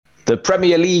The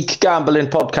Premier League Gambling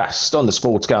Podcast on the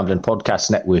Sports Gambling Podcast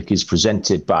Network is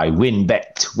presented by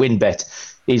WynnBET. WynnBET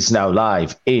is now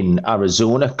live in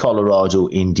Arizona, Colorado,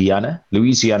 Indiana,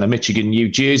 Louisiana, Michigan, New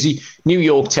Jersey, New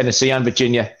York, Tennessee, and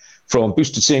Virginia. From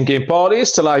boosted same-game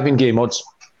parlays to live in-game odds,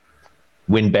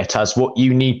 WynnBET has what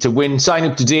you need to win. Sign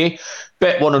up today.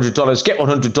 Bet $100. Get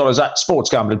 $100 at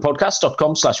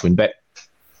sportsgamblingpodcast.com/WynnBET.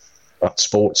 That's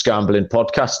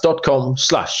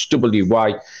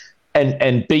sportsgamblingpodcast.com/WYNNBET.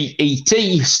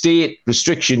 State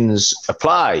restrictions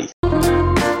apply.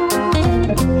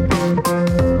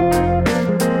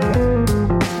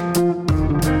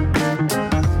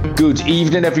 Good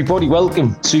evening, everybody.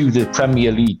 Welcome to the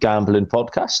Premier League Gambling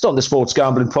Podcast on the Sports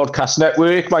Gambling Podcast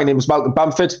Network. My name is Malcolm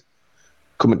Bamford,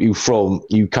 coming to you from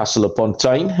Newcastle upon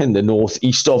Tyne in the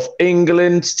northeast of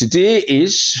England. Today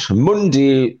is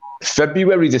Monday,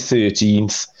 February the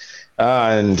 13th.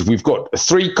 And we've got a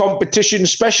three competition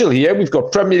special here. We've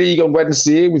got Premier League on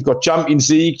Wednesday. We've got Champions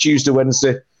League Tuesday,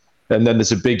 Wednesday. And then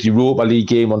there's a big Europa League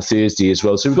game on Thursday as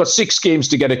well. So we've got 6 games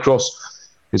to get across,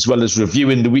 as well as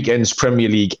reviewing the weekend's Premier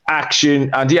League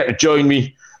action. And yeah, to join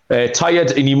me,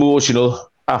 tired and emotional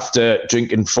after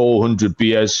drinking 400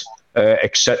 beers,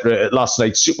 etc. at last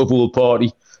night's Super Bowl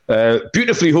party.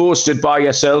 Beautifully hosted by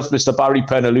yourself, Mr. Barry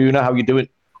Penaluna. How you doing?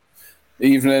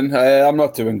 Evening. I'm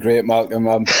not doing great, Malcolm.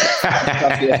 I'm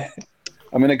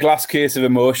in a glass case of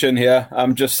emotion here.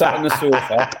 I'm just sat on the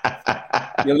sofa.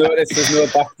 You'll notice there's no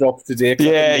backdrop today.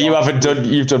 Yeah,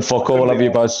 you've done fuck all, have you,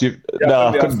 Buzz?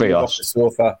 No, couldn't be us. The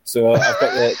sofa. So I've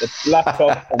got the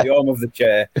laptop on the arm of the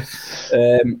chair.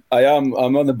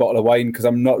 I'm on the bottle of wine because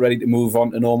I'm not ready to move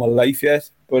on to normal life yet.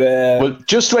 But well,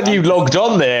 just when you logged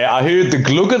on there, I heard the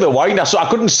glug of the wine. I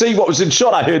couldn't see what was in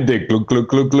shot. I heard the glug, glug,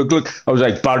 glug, glug, glug. I was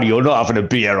like, Barry, you're not having a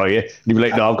beer, are you? And you were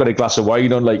like, no, I've got a glass of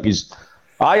wine on. Like,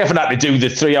 I haven't had to do the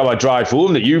 3-hour drive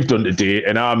home that you've done today,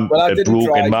 and I'm a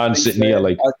broken man sitting here.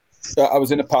 Like, I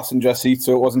was in a passenger seat,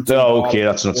 so it wasn't too bad. Okay,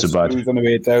 that's not so bad. It was on the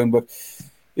way down, but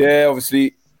yeah,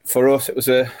 obviously for us it was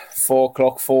a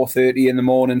 4:30 in the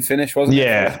morning finish, wasn't it?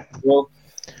 Yeah. Well,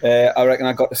 I reckon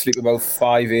I got to sleep about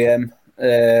 5 a.m.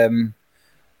 And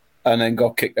then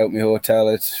got kicked out of my hotel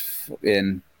at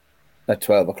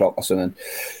 12 o'clock or something.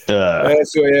 So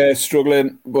yeah,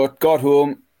 struggling, but got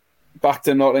home, back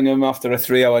to Nottingham after a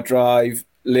 3-hour drive,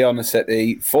 lay on the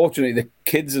settee. Fortunately, the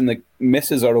kids and the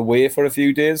missus are away for a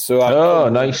few days, so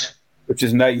nice. Which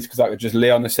is nice because I could just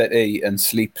lay on the settee and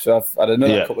sleep. So I've had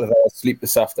another couple of hours sleep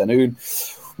this afternoon.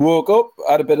 Woke up,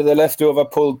 had a bit of the leftover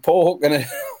pulled pork and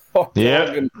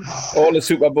and all the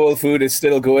Super Bowl food is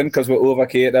still going because we're over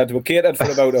catered. We're catered for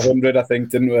about 100, I think,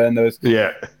 didn't we? And it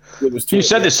was you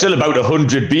said there's still about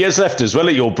 100 beers left as well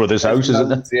at your brother's house, isn't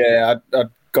there? Yeah, I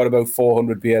got about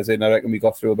 400 beers in. I reckon we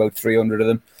got through about 300 of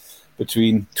them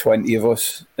between 20 of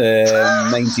us,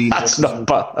 19. That's not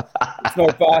bad. It's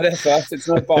not bad effort. It's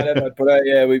not bad effort. But I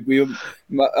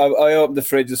opened the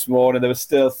fridge this morning. There was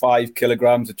still 5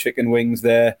 kilograms of chicken wings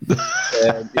there. So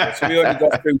we only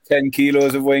got through 10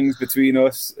 kilos of wings between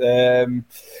us.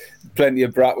 Plenty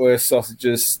of bratwurst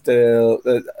sausages still,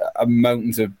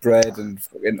 mountains of bread and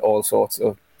fucking all sorts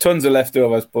of tons of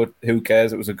leftovers. But who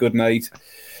cares? It was a good night.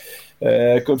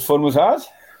 Good fun was had.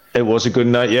 It was a good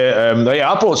night, yeah.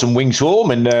 I brought some wings home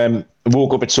and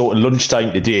woke up at sort of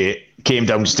lunchtime today, came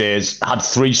downstairs, had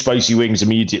 3 spicy wings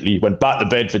immediately, went back to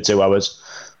bed for 2 hours,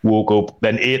 woke up,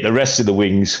 then ate the rest of the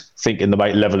wings, thinking they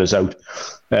might level us out.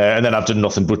 And then I've done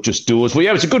nothing but just doze. But yeah,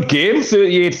 it was a good game,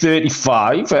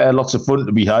 38-35, lots of fun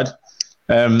to be had.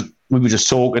 We were just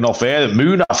talking off air that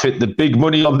Munaf hit the big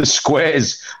money on the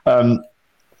squares. And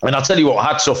I'll tell you what,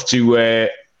 hats off to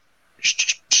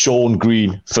Sean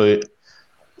Green for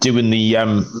doing the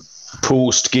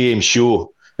post-game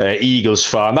show, Eagles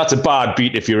fan. That's a bad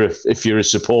beat if you're a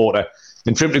supporter.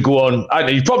 And for him to go on,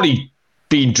 he's probably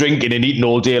been drinking and eating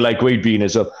all day like we'd been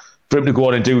as well. For him to go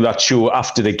on and do that show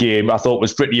after the game, I thought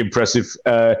was pretty impressive.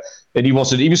 And he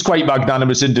was quite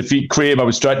magnanimous in defeat. Kramer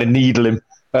was trying to needle him,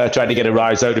 trying to get a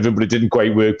rise out of him, but it didn't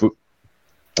quite work. But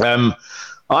I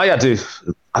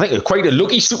think quite a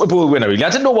lucky Super Bowl winner. I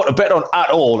didn't know what to bet on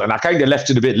at all, and I kind of left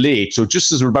it a bit late. So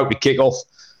just as we're about to kick off,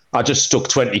 I just stuck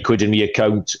 20 quid in the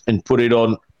account and put it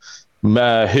on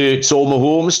Hurts or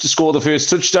Mahomes to score the first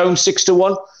touchdown,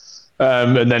 6-1.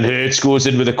 And then Hurts goes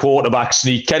in with a quarterback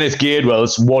sneak. Kenneth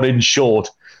Gainwell's 1 in short.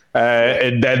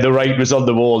 And then the right was on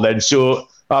the wall then. So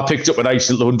I picked up a nice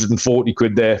little 140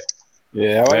 quid there.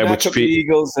 Yeah, I took the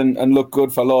Eagles and looked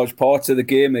good for large parts of the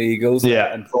game, the Eagles.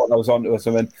 Yeah. And thought I was onto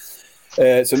something.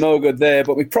 So no good there.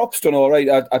 But my props done all right.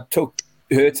 I took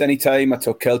Hurts anytime. I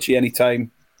took Kelce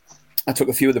anytime. I took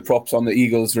a few of the props on the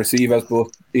Eagles receivers,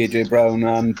 both AJ Brown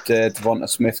and Devonta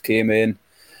Smith came in.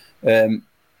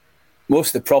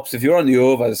 Most of the props, if you're on the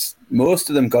overs, most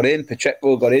of them got in.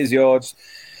 Pacheco got his yards.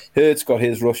 Hurts got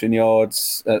his rushing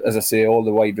yards. As I say, all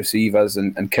the wide receivers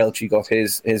and Kelce got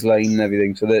his line and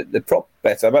everything. So the prop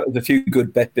bets, I bet there's a few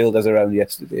good bet builders around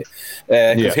yesterday.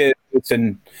 Because Hurts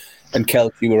and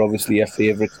Kelce were obviously your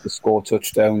favourites to score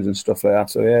touchdowns and stuff like that.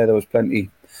 So yeah, there was plenty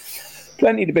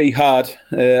to be had.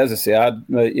 As I say,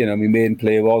 my main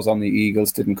play was on the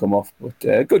Eagles, didn't come off.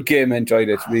 But good game, enjoyed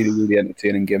it. Really, really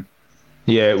entertaining game.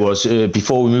 Yeah, it was.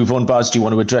 Before we move on, Baz, do you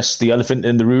want to address the elephant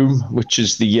in the room, which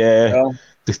is the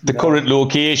current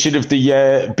location of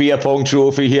the beer pong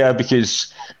trophy here?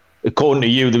 Because according to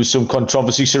you, there was some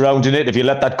controversy surrounding it. Have you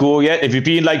let that go yet? Have you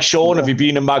been like Sean? Have you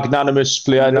been a magnanimous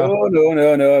player now?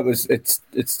 No. It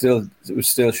was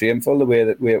still shameful the way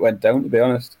it went down, to be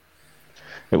honest.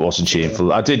 It wasn't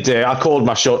shameful. I called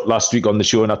my shot last week on the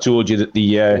show, and I told you that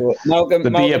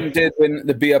Malcolm did win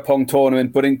the beer pong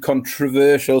tournament, but in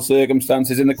controversial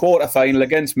circumstances. In the quarterfinal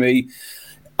against me,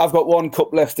 I've got one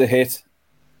cup left to hit,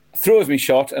 throws me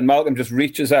shot, and Malcolm just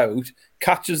reaches out,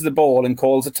 catches the ball, and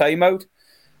calls a timeout.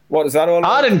 What is that all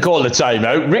about? I didn't call the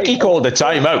timeout. Ricky called the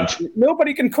timeout.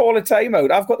 Nobody can call a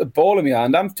timeout. I've got the ball in my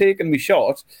hand. I'm taking my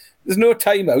shot. There's no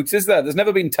timeouts, is there? There's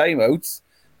never been timeouts.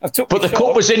 But the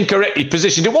cup was incorrectly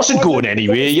positioned. It wasn't going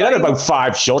anywhere. You had about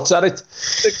 5 shots at it.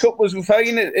 The cup was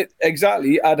fine.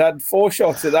 Exactly. I'd had 4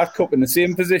 shots at that cup in the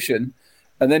same position,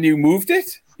 and then you moved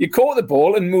it. You caught the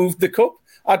ball and moved the cup.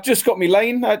 I'd just got my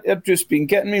line. I'd just been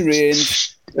getting me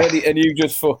range ready, and you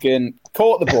just fucking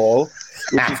caught the ball,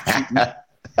 which is cheating,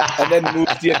 and then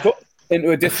moved your cup into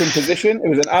a different position. It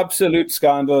was an absolute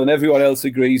scandal, and everyone else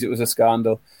agrees it was a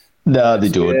scandal. No, they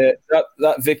don't.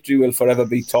 That victory will forever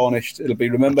be tarnished. It'll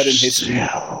be remembered in history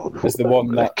as the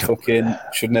one that fucking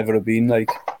should never have been.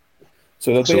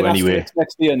 So there'll be an asterisk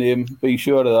next to your name. Be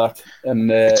sure of that.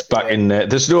 And it's back in there.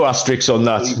 There's no asterisks on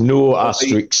that. No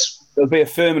asterisks. There'll be a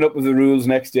firming up of the rules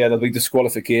next year. There'll be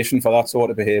disqualification for that sort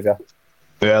of behaviour.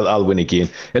 Well, I'll win again.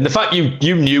 And the fact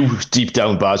you knew deep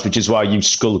down, Baz, which is why you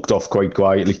skulked off quite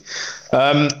quietly.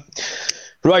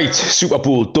 Right, Super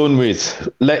Bowl done with.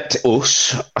 Let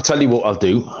us. I'll tell you what I'll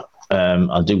do.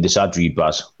 I'll do this ad read,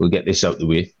 Baz. We'll get this out the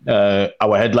way.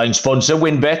 Our headline sponsor,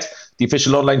 WinBet, the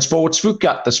official online sports book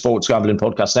at the Sports Gambling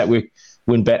Podcast Network.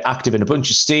 WinBet active in a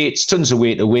bunch of states. Tons of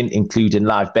way to win, including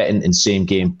live betting and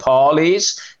same-game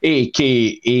parlays,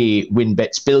 a.k.a.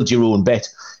 WinBet's Build Your Own Bet.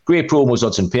 Great promos,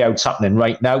 odds and payouts happening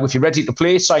right now. If you're ready to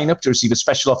play, sign up to receive a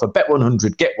special offer. Bet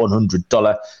 $100, get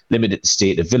 $100. Limited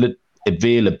state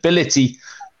availability.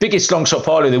 Biggest long shot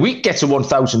parlay of the week gets a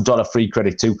 $1,000 free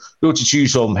credit too. Go to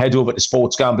choose from. Head over to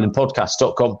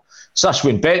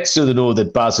sportsgamblingpodcast.com/winbet so they know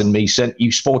that Baz and me sent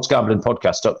you.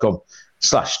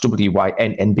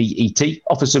 sportsgamblingpodcast.com/WYNNBET.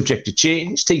 Offer subject to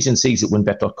change. T's and C's at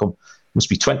winbet.com. Must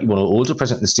be 21 or older,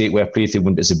 present in the state where playthrough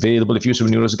window is available. If you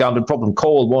have a gambling problem,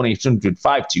 call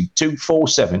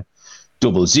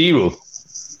 1-800-522-4700.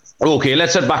 Okay,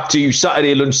 let's head back to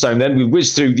Saturday lunchtime then. We'll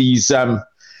whiz through these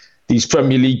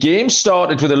Premier League games.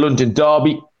 Started with a London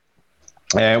derby.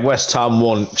 West Ham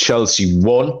won, Chelsea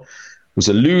won. It was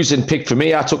a losing pick for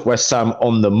me. I took West Ham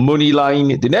on the money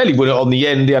line. They nearly won it on the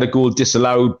end. They had a goal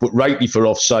disallowed, but rightly for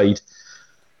offside.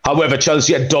 However,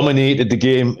 Chelsea had dominated the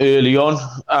game early on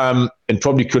and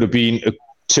probably could have been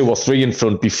 2 or 3 in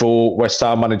front before West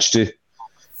Ham managed to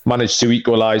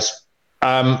equalise.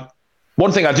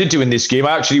 One thing I did do in this game,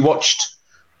 I actually watched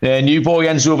new boy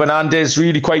Enzo Fernandez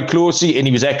really quite closely, and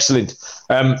he was excellent.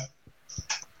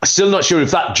 Still not sure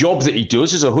if that job that he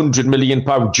does is a £100 million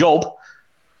job.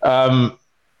 I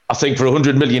think for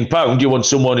 £100 million, you want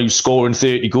someone who's scoring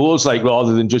 30 goals,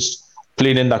 rather than just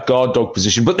playing in that guard dog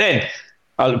position. But then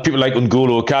people like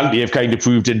N'Golo Kante have kind of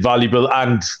proved invaluable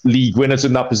and league winners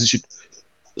in that position.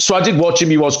 So I did watch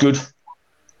him. He was good.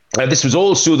 This was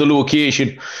also the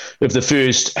location of the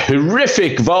first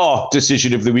horrific VAR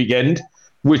decision of the weekend,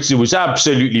 which there was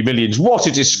absolutely millions. What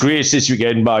a disgrace this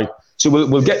weekend, So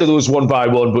we'll get to those one by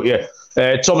one. But yeah,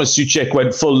 Thomas Souček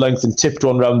went full length and tipped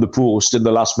one round the post in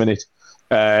the last minute.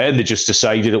 And they just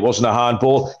decided it wasn't a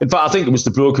handball. In fact, I think it was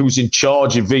the bloke who was in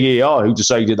charge of VAR who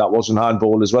decided that wasn't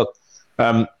handball as well.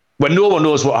 When no one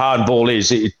knows what handball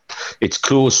is, it's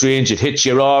close range, it hits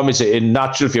your arm, is it in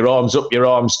natural, if your arm's up, your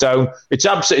arm's down? It's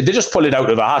absolutely, they just pull it out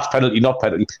of a hat, penalty, not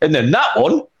penalty. And then that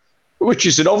one, which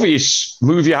is an obvious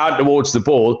move your hand towards the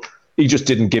ball, he just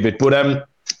didn't give it. But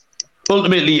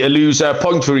ultimately a loser,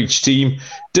 point for each team.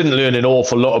 Didn't learn an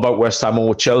awful lot about West Ham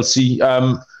or Chelsea.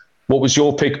 What was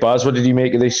your pick, Baz? What did you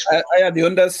make of this? I had the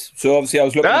unders, so obviously I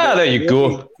was looking. There you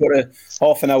go. Put a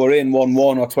half an hour in,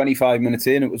 1-1, or 25 minutes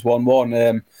in, it was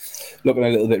 1-1. Looking a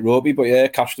little bit ropey, but yeah,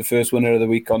 cashed the first winner of the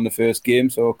week on the first game,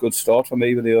 so a good start for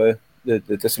me with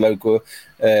the disallowed goal.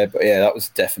 But yeah, that was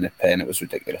a definite pain. It was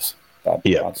ridiculous. Bad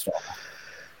start.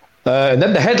 And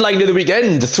then the headline of the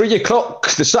weekend, the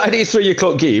Saturday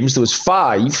 3:00 games. There was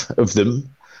 5 of them.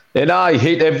 And I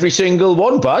hit every single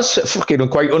one, Baz. Fucking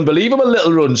quite unbelievable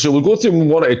little run. So we'll go through them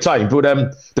one at a time. But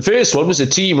the first one was a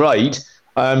team ride.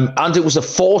 And it was a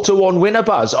 4-1 winner,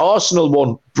 Baz. Arsenal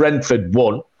won, Brentford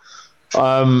won.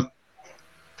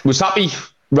 Was happy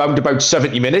round about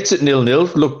 70 minutes at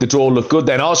 0-0. Look, the draw looked good.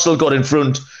 Then Arsenal got in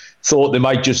front, thought they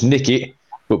might just nick it.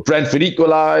 But Brentford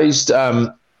equalised.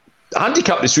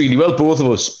 Handicapped this really well, both of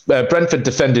us. Brentford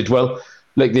defended well,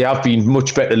 like they have been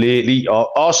much better lately.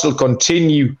 Arsenal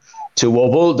continue to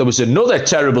wobble. There was another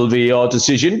terrible VAR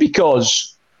decision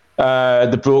because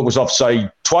the bloke was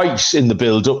offside twice in the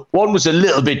build-up. One was a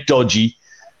little bit dodgy.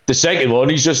 The second one,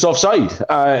 he's just offside,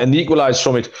 and they equalised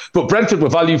from it. But Brentford were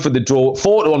valued for the draw.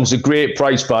 4-1 was a great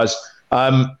price, Baz.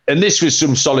 And this was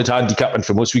some solid handicapping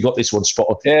from us. We got this one spot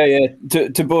on. Yeah.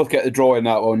 To both get the draw in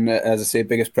that one, as I say,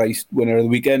 biggest price winner of the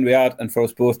weekend we had, and for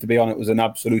us both to be on it was an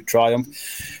absolute triumph.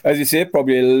 As you say,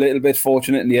 probably a little bit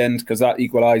fortunate in the end because that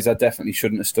equaliser definitely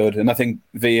shouldn't have stood. And I think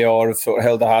VAR have sort of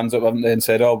held their hands up, haven't they, and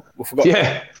said, "Oh, we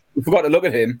forgot to look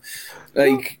at him."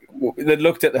 Like they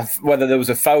looked at whether there was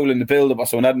a foul in the build-up or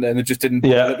something, hadn't they? And they just didn't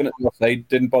bother looking at the offside,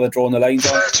 didn't bother drawing the lines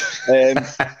on.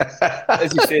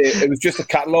 As you say, it was just a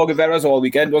catalogue of errors all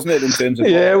weekend, wasn't it? In terms of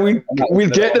we'll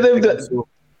get to them. So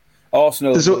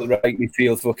Arsenal will rightly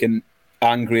feel fucking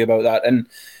angry about that, and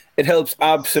it helps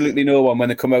absolutely no one when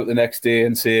they come out the next day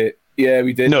and say, "Yeah,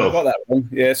 we did. We got that wrong.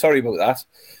 Yeah, sorry about that."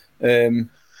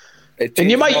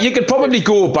 And you could probably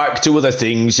go back to other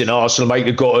things, and Arsenal might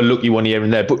have got a lucky one here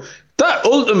and there, but that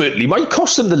ultimately might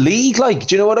cost them the league. Like,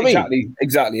 do you know what I mean?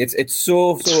 Exactly. It's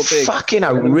so big. Fucking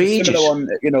outrageous. One,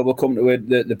 we'll come to it.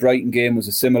 The Brighton game was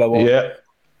a similar one. Yeah.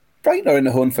 Brighton are in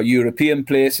the hunt for European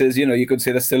places. You could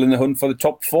say they're still in the hunt for the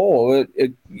top 4.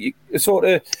 It's sort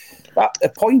of at a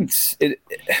point.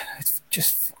 It's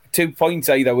just 2 points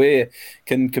either way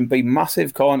can be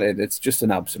massive, can't it? It's just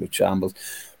an absolute shambles.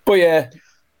 But yeah.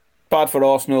 Bad for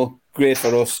Arsenal, great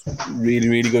for us. Really,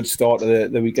 really good start to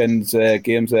the weekend's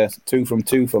games there. 2 from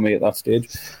 2 for me at that stage.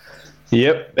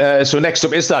 Yep. So next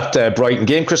up is that Brighton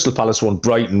game. Crystal Palace won,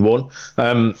 Brighton won.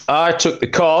 I took the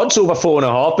Cards over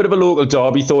 4.5. Bit of a local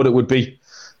derby. Thought it would be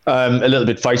a little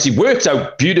bit feisty. Worked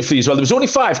out beautifully as well. There was only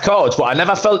 5 cards, but I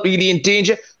never felt really in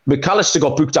danger. McAllister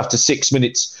got booked after 6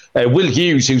 minutes. Will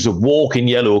Hughes, who's a walking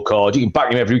yellow card, you can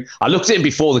back him every week. I looked at him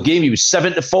before the game. He was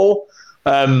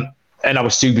 7-4. And I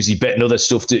was too busy betting other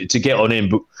stuff to get on him.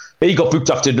 But he got booked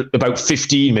after about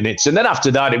 15 minutes. And then after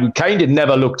that, it kind of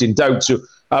never looked in doubt. So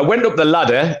I went up the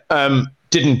ladder,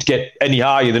 didn't get any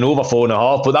higher than over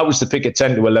 4.5, but that was the pick at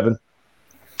 10-11.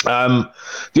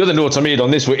 The other notes I made on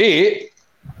this were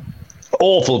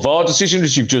awful VAR decision,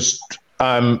 as you've just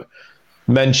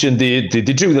mentioned. They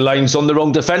drew the lines on the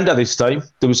wrong defender this time.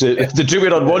 They drew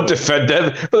it on one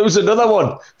defender, but there was another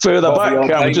one further back.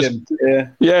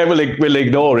 We'll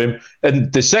ignore him.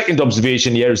 And the second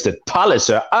observation here is that Palace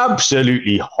are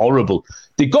absolutely horrible.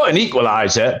 They got an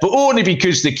equaliser, but only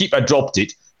because the keeper dropped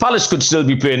it. Palace could still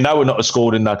be playing now and not have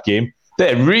scored in that game.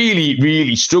 They're really,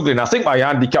 really struggling. I think my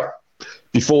handicap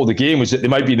before the game was that they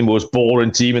might be the most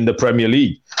boring team in the Premier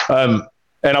League.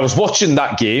 And I was watching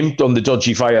that game on the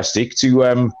dodgy Fire Stick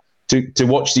to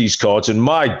watch these cards, and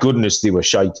my goodness, they were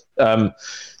shite. But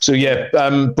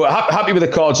happy with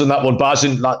the cards on that one, Baz.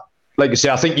 And like I say,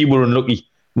 I think you were unlucky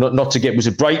not to get. Was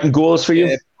it Brighton goals for you?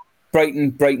 Yeah,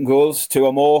 Brighton goals, 2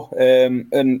 or more,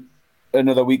 and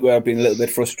another week where I've been a little bit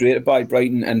frustrated by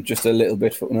Brighton and just a little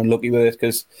bit unlucky with it,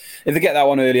 because if they get that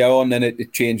one earlier on, then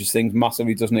it changes things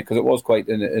massively, doesn't it? Because it was quite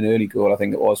an early goal, I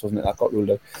think it was, wasn't it? That got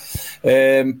ruled out.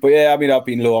 But yeah, I mean, I've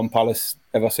been low on Palace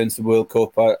ever since the World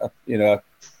Cup. I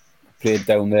played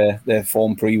down their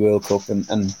form pre-World Cup,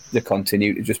 and they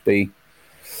continue to just be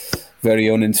very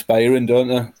uninspiring, don't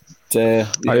they?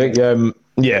 I think,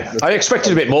 I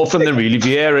expected a bit more from them, really.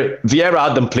 Vieira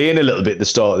had them playing a little bit at the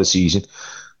start of the season.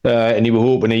 And you were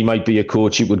hoping he might be a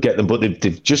coach who would get them, but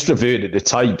they've just reverted to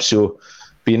type. So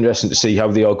be interesting to see how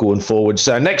they are going forward.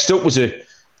 So next up was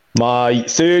my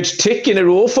third tick in a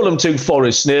row. Fulham 2,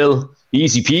 Forest 0.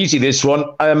 Easy peasy, this one.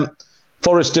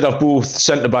 Forest did have both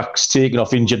centre-backs taken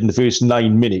off injured in the first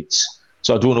 9 minutes.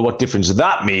 So I don't know what difference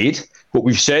that made. But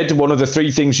we've said one of the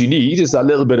 3 things you need is that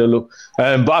little bit of luck.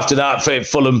 But after that,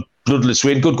 Fulham, bloodless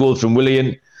win. Good goal from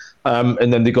Willian.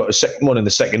 And then they got a second one in the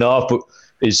second half. But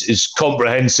as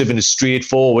comprehensive and as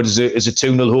straightforward as a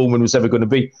 2-0 home win was ever going to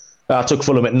be. I took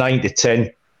Fulham at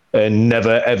 9-10 and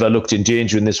never, ever looked in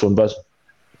danger in this one, Buzz.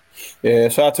 Yeah,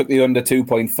 so I took the under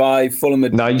 2.5. Fulham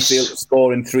had failed to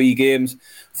score in 3 games.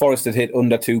 Forest had hit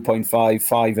under 2.5,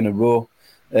 5 in a row.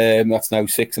 That's now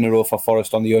 6 in a row for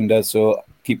Forest on the unders, so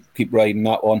keep riding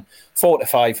that one.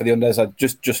 4-5 for the unders. I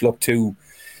just looked too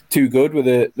good with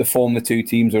the form the two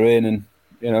teams are in,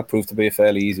 and proved to be a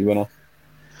fairly easy winner.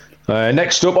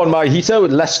 Next up on my heater,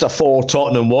 with Leicester 4,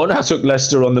 Tottenham 1. I took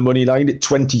Leicester on the money line at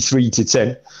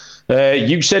 23-10.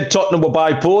 You said Tottenham were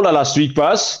bipolar last week,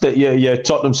 Baz, that your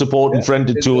Tottenham supporting friend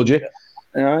had told you.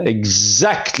 Right.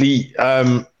 Exactly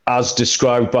as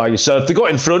described by yourself. They got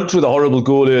in front with a horrible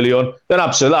goal early on. Then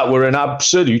after that, we're in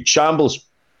absolute shambles.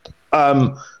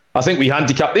 I think we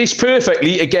handicapped this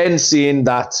perfectly, again, saying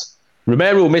that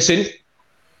Romero missing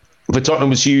for Tottenham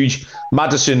was huge.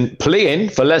 Maddison playing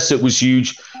for Leicester was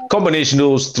huge. Combination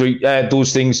of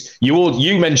those things.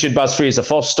 You mentioned Baz Fraser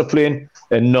Foster playing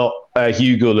and not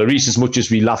Hugo Lloris. As much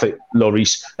as we laugh at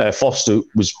Lloris, Foster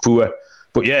was poor.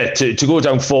 But yeah, to go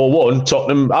down 4-1,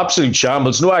 Tottenham, absolute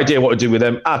shambles. No idea what to do with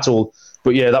them at all.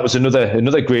 But yeah, that was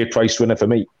another great price winner for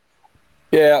me.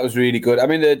 Yeah, that was really good. I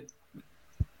mean, the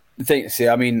thing to say,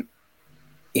 I mean,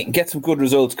 you can get some good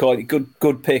results,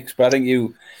 good picks, but I think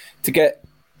to get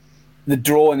the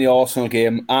draw in the Arsenal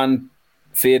game and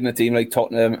fading a team like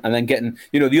Tottenham and then getting,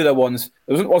 the other ones,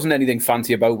 there wasn't anything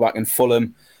fancy about back in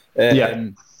Fulham.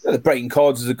 The Brighton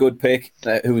Cards is a good pick.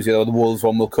 Who was the Wolves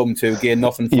one we'll come to. Again,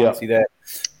 nothing fancy there.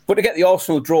 But to get the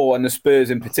Arsenal draw and the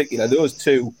Spurs in particular, those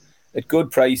two at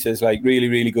good prices, like really,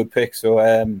 really good picks. So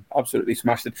absolutely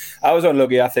smashed it. I was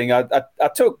unlucky, I think. I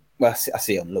took, well, I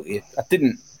say unlucky. I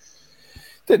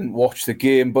didn't watch the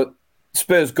game, but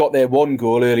Spurs got their 1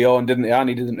 goal early on, didn't they? I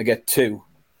needed them to get 2.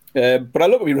 But I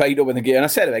look at me right up in the game, and I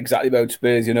said it exactly about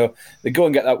Spurs, They go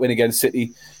and get that win against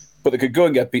City, but they could go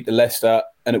and get beat to Leicester,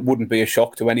 and it wouldn't be a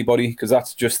shock to anybody, because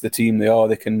that's just the team they are.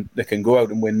 They can go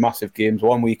out and win massive games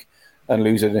one week and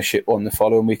lose it in a shit one the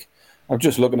following week. I'm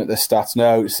just looking at the stats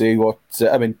now to see what...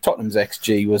 Tottenham's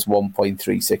XG was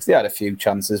 1.36. They had a few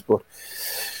chances, but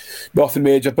nothing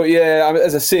major. But yeah,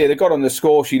 as I say, they got on the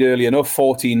score sheet early enough.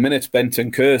 14 minutes,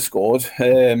 Benton Kerr scored.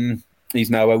 He's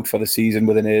now out for the season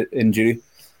with an injury.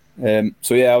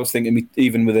 So yeah, I was thinking,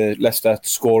 even with Leicester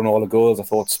scoring all the goals, I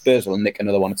thought Spurs will nick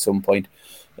another one at some point,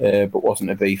 but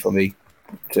wasn't to be for me.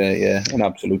 But, an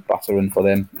absolute battering for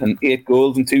them, and 8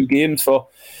 goals in 2 games for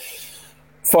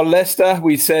Leicester.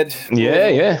 We said,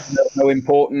 how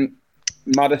important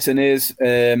Maddison is.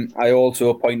 I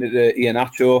also pointed to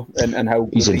Iheanacho and how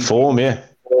he's in form.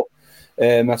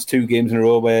 That's 2 games in a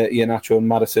row where Iheanacho and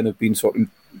Maddison have been sort of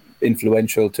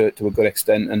influential to a good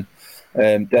extent,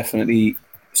 and definitely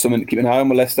something to keep an eye on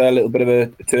with Leicester. A little bit of a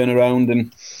turnaround,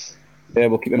 and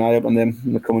we'll keep an eye out on them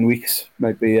in the coming weeks.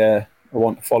 Might be a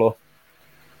one to follow.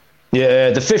 Yeah,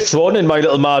 the 5th one in my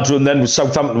little mad run then was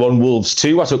Southampton 1, Wolves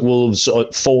 2. I took Wolves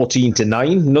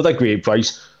 14-9. Another great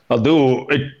price. Although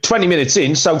 20 minutes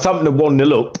in, Southampton are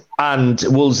 1-0 up and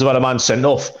Wolves have had a man sent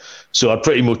off. So I'd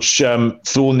pretty much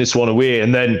thrown this one away.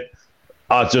 And then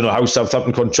I don't know how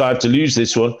Southampton contrived to lose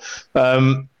this one.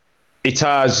 It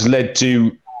has led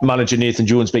to manager Nathan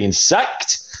Jones being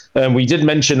sacked. We did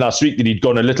mention last week that he'd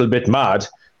gone a little bit mad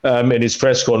in his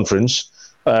press conference.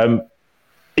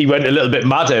 He went a little bit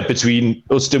madder between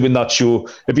us doing that show.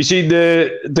 Have you seen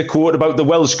the quote about the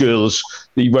Welsh girls?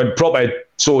 He went proper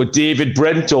sort of David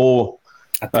Brent or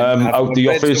out the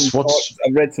office.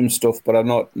 I've read some stuff, but I've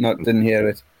not didn't hear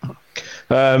it.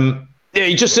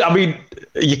 He just,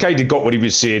 you kind of got what he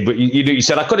was saying, but he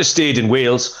said, I could have stayed in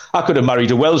Wales. I could have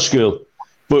married a Welsh girl.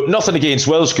 But nothing against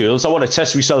Welsh girls. I want to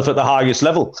test myself at the highest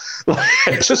level.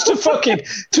 just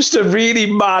a really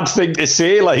mad thing to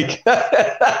say. Like,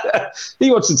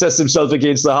 he wants to test himself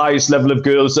against the highest level of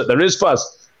girls that there is,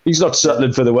 Baz. He's not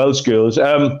settling for the Welsh girls.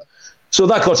 So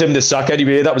that got him the sack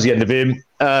anyway. That was the end of him.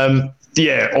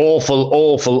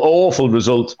 Awful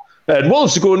result. And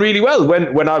Wolves are going really well.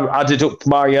 When I added up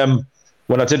my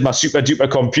when I did my super duper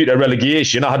computer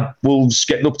relegation, I had Wolves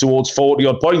getting up towards 40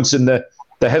 odd points, and they're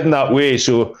heading that way.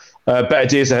 So better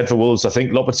days ahead for Wolves, I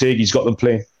think. Lopetegui's got them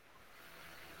playing.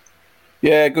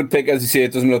 Yeah, good pick. As you say,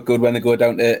 it doesn't look good when they go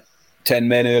down to 10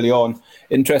 men early on.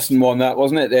 Interesting one, that,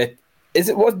 wasn't it?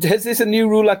 Has this a new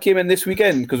rule that came in this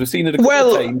weekend? Because we've seen it a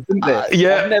couple of times, didn't it?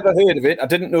 Yeah. I've never heard of it. I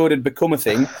didn't know it had become a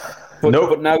thing.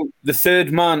 But now the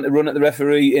third man to run at the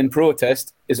referee in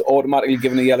protest is automatically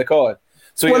given a yellow card.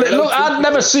 So I'd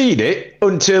never seen it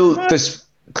until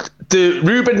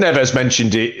Ruben Neves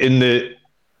mentioned it in the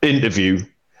interview.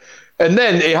 And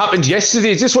then it happened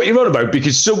yesterday. Is this what you're on about?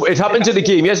 Because it happened in the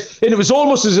game, yes. And it was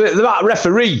almost as if that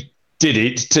referee did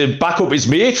it to back up his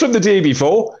mate from the day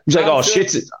before. He was like, "Oh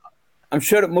shit!" I'm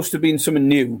sure it must have been something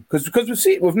new because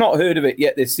we've not heard of it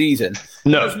yet this season.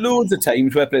 No, there's loads of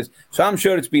times where players. So I'm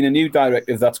sure it's been a new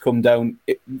directive that's come down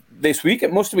this week.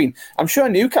 It must have been. I'm sure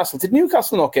Newcastle did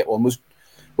Newcastle not get one? Was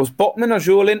Botman or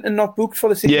Joe Linton not booked for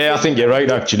the season? Yeah, I think you're right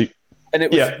actually. And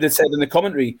it was they said in the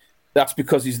commentary that's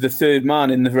because he's the third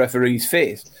man in the referee's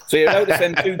face. So you're allowed to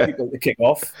send 2 people to kick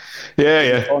off.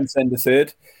 Yeah. You can't send a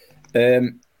third.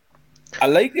 I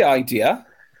like the idea.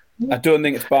 I don't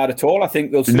think it's bad at all. I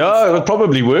think they'll soon stop. It'll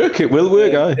probably work. It will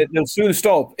work. They'll soon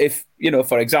stop if,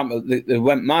 for example, they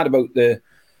went mad about the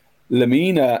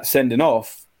Lamina sending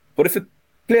off. But if the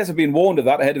players have been warned of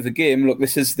that ahead of the game, look,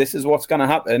 this is what's going to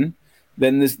happen,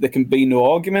 then there can be no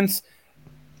arguments.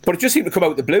 But it just seemed to come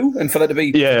out the blue, and for there to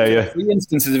be 3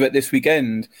 instances of it this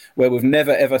weekend where we've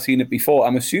never, ever seen it before,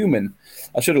 I'm assuming,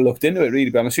 I should have looked into it really,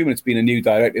 but I'm assuming it's been a new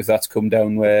directive that's come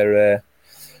down where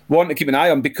one to keep an eye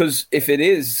on, because if it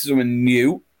is something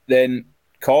new, then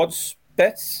cards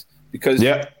bets, because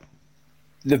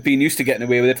they've been used to getting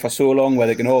away with it for so long where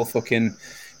they can all fucking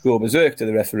go berserk to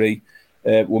the referee.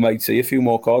 We might see a few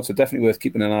more cards, so definitely worth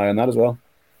keeping an eye on that as well.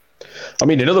 I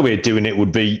mean, another way of doing it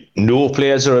would be no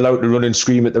players are allowed to run and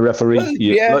scream at the referee. Like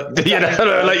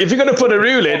if you're going to put a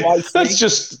rule in, that's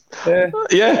just I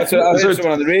heard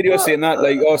someone on the radio saying that,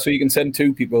 so you can send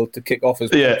 2 people to kick off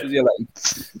as much as you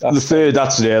like. The third,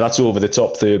 that's over the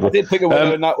top third. I did pick a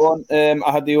winner in that one.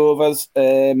 I had the overs.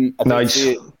 Nice.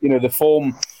 The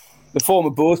form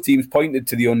of both teams pointed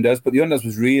to the unders, but the unders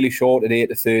was really short at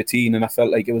 8-13, and I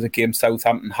felt like it was a game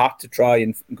Southampton had to try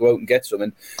and go out and get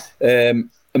something.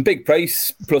 And big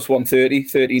price, plus 130,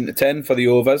 13-10 for the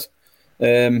overs.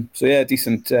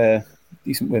 Decent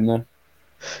win there.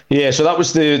 Yeah, so that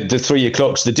was the 3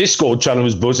 o'clocks. The Discord channel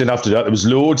was buzzing after that. There was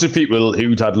loads of people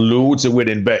who'd had loads of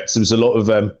winning bets. There was a lot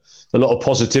of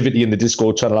positivity in the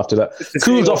Discord channel after that.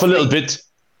 Cooled off a little bit.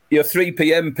 Your 3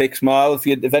 p.m. picks, Mal.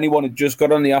 If anyone had just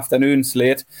got on the afternoon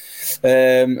slate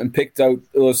and picked out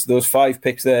those 5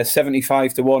 picks there,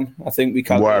 75-1, I think we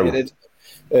calculated. Wow.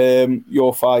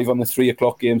 Your 5 on the 3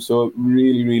 o'clock game, so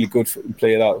really, really good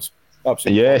play. That was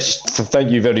absolutely thank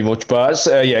you very much, Baz.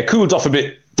 Cooled off a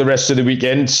bit the rest of the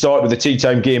weekend. Started with the tea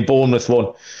time game. Bournemouth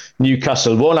won,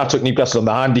 Newcastle won. I took Newcastle on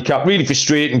the handicap. Really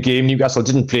frustrating game. Newcastle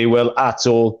didn't play well at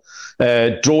all.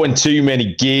 Drawing too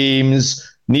many games.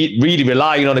 Really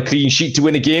relying on a clean sheet to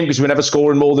win a game because we're never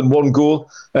scoring more than 1 goal.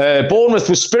 Bournemouth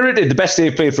was spirited, the best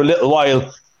they've played for a little while.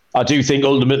 I do think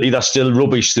ultimately that's still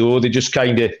rubbish though. They just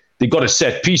they got a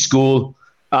set piece goal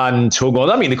and hung on.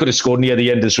 I mean, they could have scored near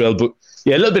the end as well, but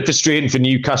a little bit frustrating for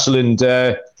Newcastle, and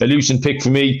a losing pick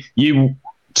for me. You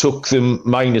took them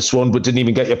 -1, but didn't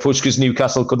even get your push because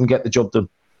Newcastle couldn't get the job done.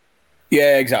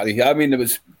 Yeah, exactly. I mean, it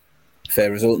was a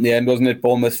fair result in the end, wasn't it?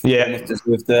 Bournemouth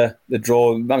deserved the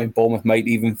draw. I mean, Bournemouth might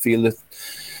even feel that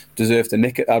deserved to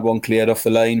nick it. Had one cleared off the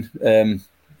line.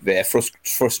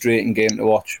 Frustrating game to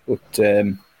watch, but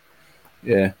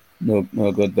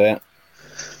no good there.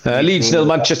 Leeds 0,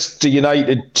 Manchester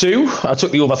United 2. I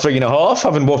took the over 3.5.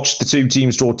 Having watched the 2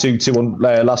 teams draw 2-2 on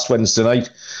last Wednesday night.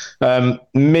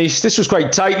 This was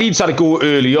quite tight. Leeds had a go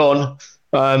early on.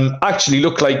 Actually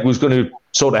looked like it was going to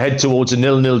sort of head towards a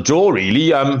 0-0 draw,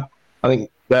 really. I think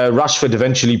Rashford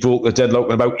eventually broke the deadlock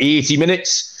in about 80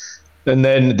 minutes. And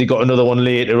then they got another one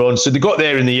later on. So they got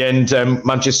there in the end.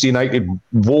 Manchester United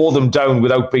wore them down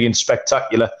without being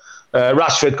spectacular.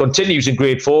 Rashford continues in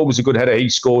great form. It was a good header he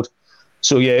scored.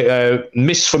 So,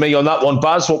 miss for me on that one.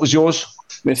 Baz, what was yours?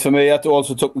 Miss for me. I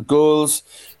also took the goals.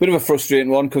 Bit of a frustrating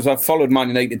one because I've followed Man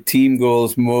United team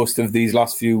goals most of these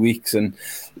last few weeks, and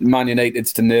Man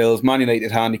United's to nils, Man United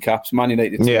handicaps, Man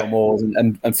United to goals,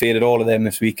 and faded all of them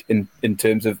this week in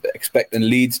terms of expecting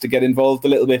Leeds to get involved a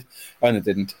little bit, and it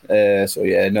didn't.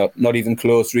 Not even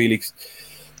close, really.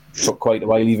 Took quite a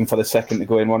while even for the second to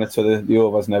go in on it, so the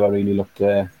overs never really looked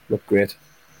great.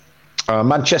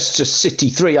 Manchester City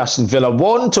 3, Aston Villa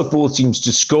 1. Took both teams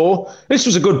to score. This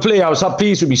was a good play. I was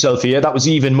pleased with myself here. That was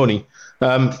even money.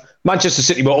 Manchester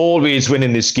City were always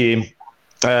winning this game,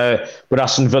 but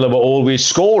Aston Villa were always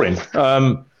scoring.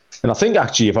 And I think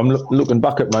actually, if I'm looking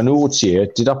back at my notes here,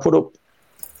 did I put up?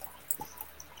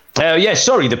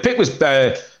 The pick was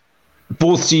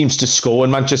both teams to score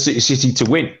and Manchester City to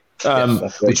win,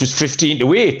 which was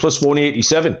 15-8 plus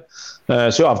 187.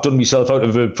 So I've done myself out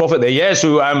of a profit there. Yeah,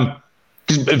 so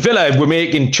Villa were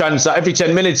making chance every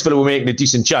 10 minutes. Villa were making a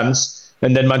decent chance,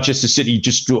 and then Manchester City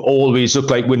just always looked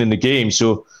like winning the game.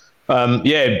 So,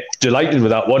 delighted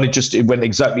with that one. It went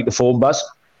exactly to form, Baz.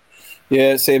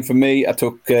 Yeah, same for me. I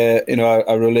took,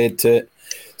 I relate to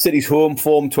City's home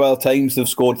form 12 times. They've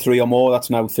scored 3 or more. That's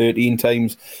now 13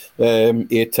 times.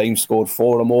 8 times scored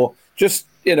 4 or more. Just,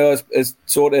 as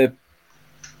sort of,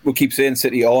 we keep saying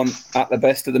City aren't at the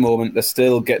best at the moment. They're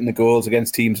still getting the goals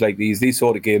against teams like these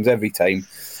sort of games every time.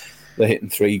 They're hitting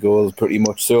 3 goals pretty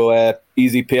much. So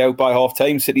easy payout by half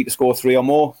time. City to score 3 or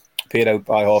more. Paid out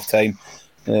by half time.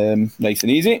 Nice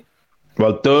and easy.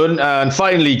 Well done. And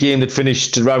finally, game that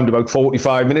finished around about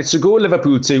 45 minutes ago.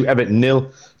 Liverpool 2, Everton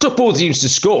 0. Took both teams to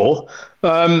score.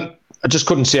 I just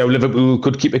couldn't see how Liverpool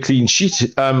could keep a clean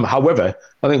sheet. However,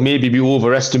 I think maybe we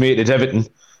overestimated Everton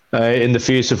in the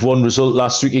face of one result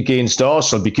last week against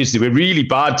Arsenal, because they were really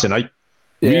bad tonight.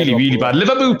 Really bad.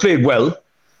 Liverpool played well,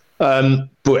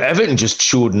 but Everton just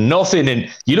showed nothing.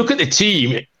 And you look at the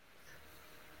team,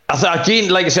 again,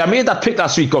 like I said, I made that pick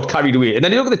last week, got carried away. And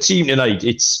then you look at the team tonight,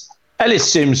 it's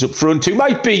Ellis Sims up front, who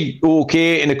might be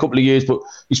okay in a couple of years, but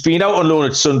he's been out on loan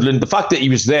at Sunderland. The fact that he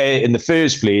was there in the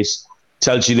first place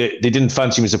tells you that they didn't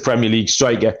fancy him as a Premier League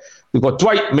striker. We've got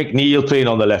Dwight McNeil playing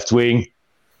on the left wing,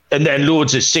 and then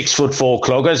loads of 6'4"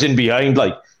 cloggers in behind.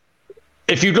 Like,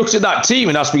 if you looked at that team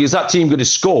and asked me, is that team going to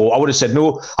score? I would have said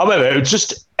no. However, it's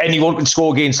just anyone can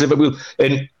score against Liverpool.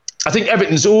 And I think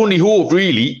Everton's only hope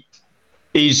really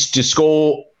is to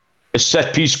score a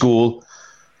set-piece goal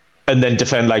and then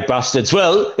defend like bastards.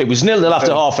 Well, it was 0-0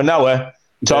 after half an hour.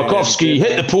 Tarkowski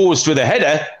hit the post with a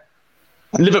header.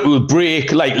 Liverpool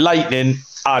break like lightning,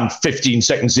 and 15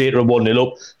 seconds later, a 1-0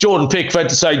 up. Jordan Pickford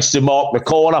decides to mark the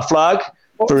corner flag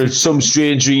for some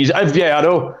strange reason. I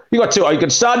know. You can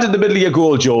stand in the middle of your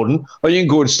goal, Jordan, or you can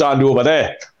go and stand over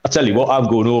there. I tell you what, I'm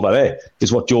going over there,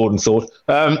 is what Jordan thought.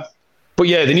 But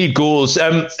yeah, they need goals.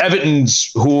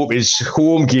 Everton's hope is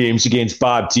home games against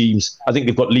bad teams. I think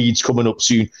they've got Leeds coming up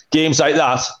soon. Games like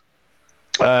that,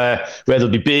 where they'll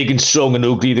be big and strong and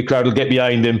ugly, the crowd will get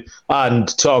behind them, and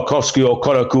Tarkowski or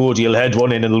Conor Cody will head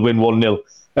one in and they'll win 1-0.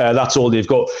 That's all they've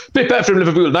got. Bit better from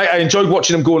Liverpool tonight. I enjoyed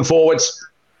watching them going forwards.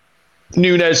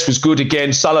 Nunes was good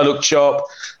again. Salah looked sharp,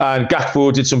 and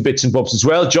Gakpo did some bits and bobs as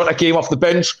well. Jota came off the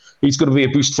bench. He's going to be a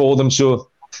boost for them. So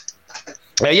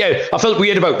I felt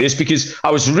weird about this because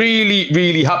I was really,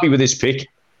 really happy with this pick.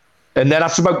 And then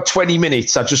after about 20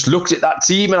 minutes, I just looked at that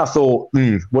team and I thought,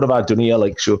 what have I done here?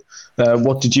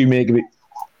 What did you make of it?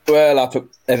 Well, I took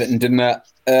Everton, didn't I?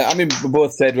 We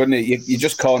both said, wasn't it? You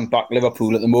just can't back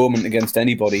Liverpool at the moment against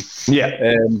anybody.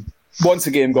 Yeah. Once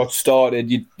the game got started,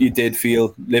 you did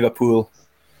feel Liverpool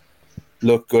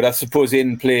looked good. I suppose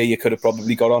in play you could have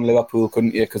probably got on Liverpool,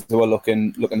 couldn't you? Because they were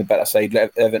looking the better side.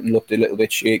 Everton looked a little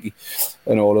bit shaky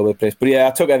and all over the place. But yeah,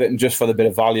 I took Everton just for the bit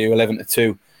of value,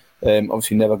 11-2.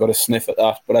 Obviously never got a sniff at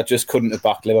that, but I just couldn't have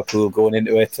backed Liverpool going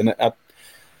into it. And I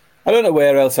don't know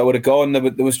where else I would have gone. There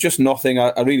was just nothing.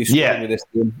 I really struggled with this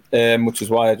game, which is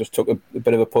why I just took a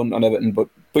bit of a punt on Everton. But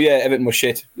yeah, Everton was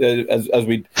shit, as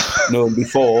we'd known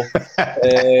before.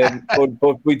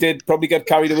 But we did probably get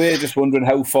carried away, just wondering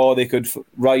how far they could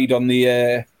ride on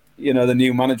the the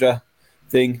new manager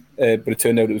thing. But it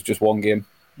turned out it was just one game,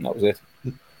 and that was it.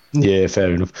 Yeah,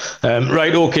 fair enough.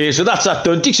 Right, okay, so that's that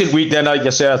done. Decent week then, like I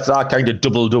said, I kind of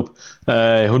doubled up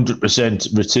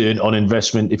 100% return on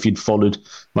investment if you'd followed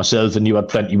myself, and you had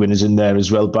plenty winners in there as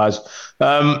well, Baz.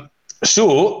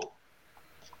 So,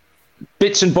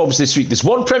 bits and bobs this week. There's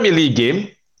one Premier League game,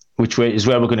 which is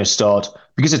where we're going to start,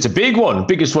 because it's a big one,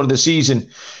 biggest one of the season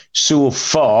so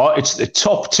far. It's the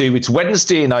top two. It's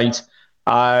Wednesday night.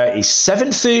 It's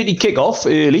 7:30 kickoff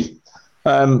early.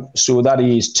 So that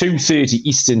is 2:30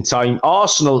 Eastern time.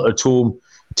 Arsenal at home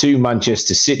to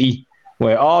Manchester City,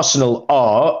 where Arsenal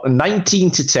are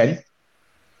 19-10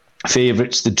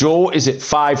 favourites. The draw is at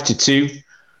 5-2,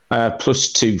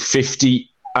 plus 250.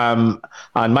 And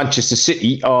Manchester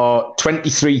City are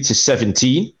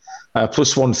 23-17,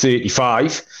 plus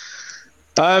 135.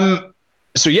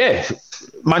 So yeah,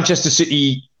 Manchester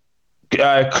City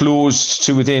closed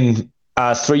to within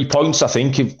 3 points, I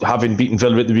think, having beaten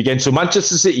Villa at the weekend. So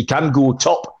Manchester City can go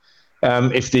top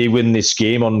if they win this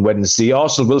game on Wednesday.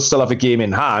 Arsenal will still have a game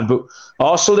in hand, but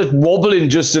Arsenal are wobbling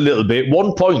just a little bit.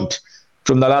 1 point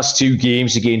from the last 2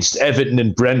 games against Everton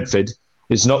and Brentford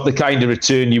is not the kind of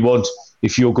return you want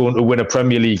if you're going to win a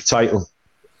Premier League title.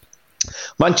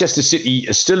 Manchester City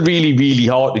is still really, really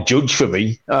hard to judge for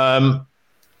me.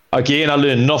 Again, I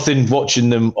learned nothing watching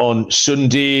them on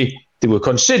Sunday. They were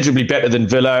considerably better than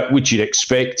Villa, which you'd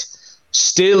expect.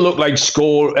 Still look like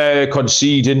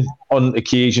conceding on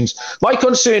occasions. My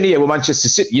concern here with Manchester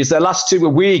City is their last 2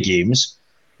 away games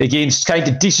against kind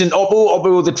of decent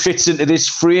Oppo that fits into this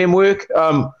framework,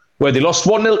 where they lost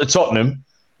 1-0 to Tottenham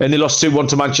and they lost 2-1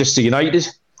 to Manchester United.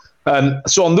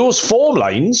 So on those form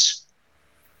lines,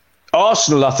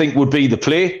 Arsenal, I think, would be the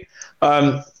play.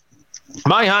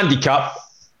 My handicap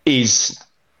is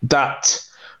that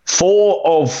 4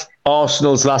 of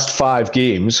Arsenal's last 5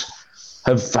 games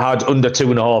have had under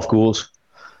 2.5 goals.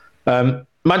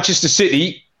 Manchester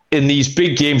City, in these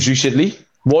big games recently,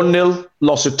 1-0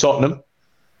 loss at Tottenham,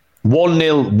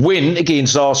 1-0 win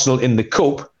against Arsenal in the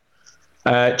Cup.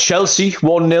 Chelsea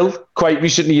 1-0 quite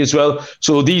recently as well.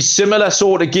 So these similar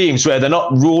sort of games where they're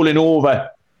not rolling over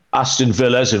Aston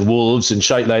Villas and Wolves and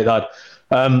shite like that,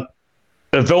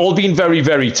 have all been very,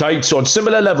 very tight. So on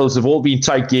similar levels, they've all been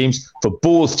tight games for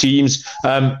both teams.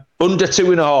 Under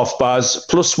 2.5 bars,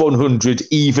 plus 100,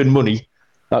 even money.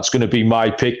 That's going to be my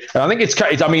pick. And I think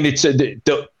it's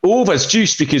the over's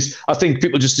juiced because I think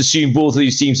people just assume both of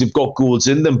these teams have got goals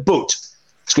in them, but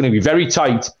it's going to be very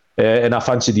tight. And I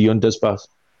fancy the unders, Baz.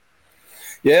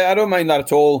 Yeah, I don't mind that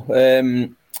at all.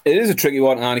 It is a tricky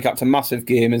one to handicap. It's a massive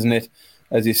game, isn't it?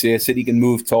 As you say, City can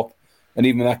move top. And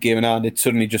even with that game in hand, it's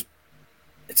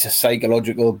a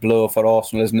psychological blow for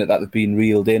Arsenal, isn't it, that they've been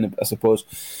reeled in, I suppose.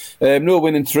 No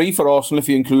winning 3 for Arsenal if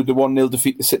you include the 1-0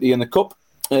 defeat to City in the Cup.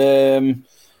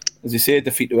 As you say,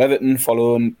 defeat to Everton,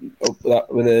 following up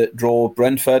that with a draw with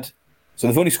Brentford. So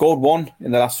they've only scored 1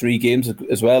 in the last 3 games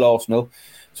as well, Arsenal.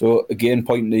 So again,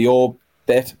 pointing to your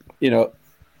bet,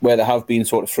 where they have been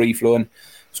sort of free-flowing,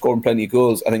 scoring plenty of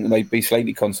goals, I think they might be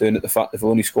slightly concerned at the fact they've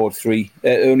only scored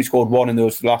 1 in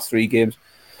those last 3 games.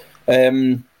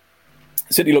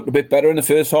 City looked a bit better in the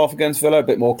first half against Villa, a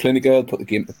bit more clinical, put the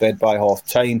game to bed by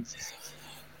half-time.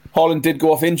 Haaland did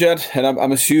go off injured, and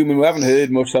I'm assuming, we haven't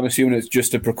heard much, so I'm assuming it's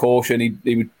just a precaution.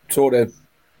 He would sort of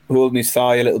holding his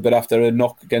thigh a little bit after a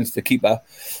knock against the keeper,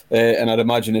 and I'd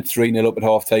imagine at 3-0 up at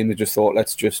half-time, they just thought,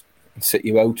 let's just sit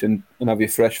you out and have you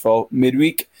fresh for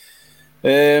midweek.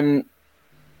 So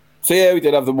yeah, we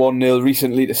did have the 1-0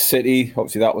 recently to City.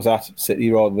 Obviously that was at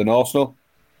City rather than Arsenal.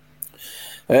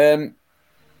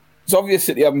 It's obvious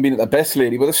City haven't been at their best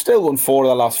lately, but they've still won 4 of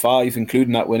their last 5,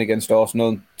 including that win against Arsenal.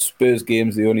 And Spurs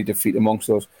games, the only defeat amongst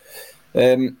those.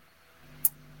 I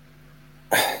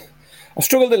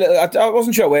struggled a little. I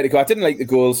wasn't sure where to go. I didn't like the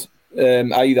goals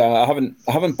either. I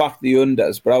haven't backed the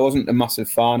unders, but I wasn't a massive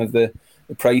fan of the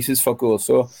prices for goals.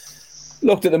 So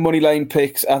looked at the money line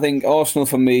picks. I think Arsenal,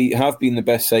 for me, have been the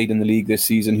best side in the league this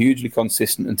season. Hugely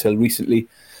consistent until recently,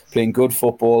 playing good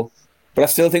football. But I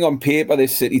still think on paper,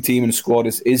 this City team and squad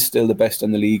is still the best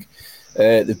in the league.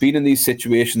 They've been in these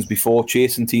situations before,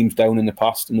 chasing teams down in the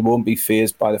past, and they won't be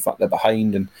fazed by the fact they're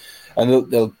behind. And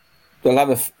they'll have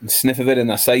a sniff of it in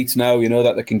their sights now,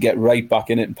 that they can get right back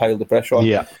in it and pile the pressure on.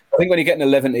 Yeah. I think when you get an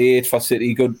 11-8 for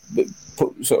City, good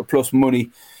sort of plus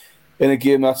money in a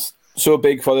game that's so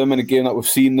big for them, and a game that we've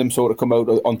seen them sort of come out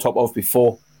on top of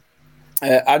before.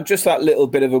 And just that little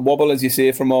bit of a wobble, as you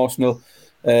say, from Arsenal.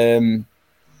 Arsenal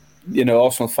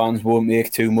fans won't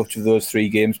make too much of those 3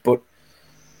 games. But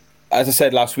as I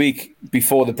said last week,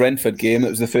 before the Brentford game, it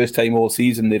was the first time all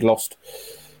season they'd lost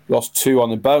 2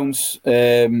 on the bounce.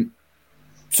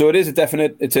 So it is a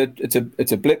definite.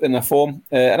 It's a blip in their form,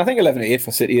 and I think 11-8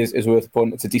 for City is worth a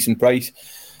punt. It's a decent price.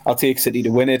 I'll take City to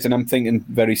win it, and I'm thinking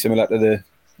very similar to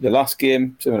the last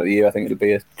game, similar to the year. I think it'll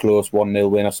be a close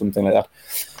 1-0 win or something like that.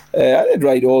 I did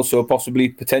right also, possibly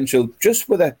potential, just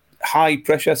with a high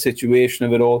pressure situation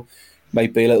of it all,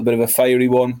 might be a little bit of a fiery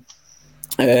one.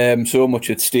 So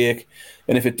much at stake,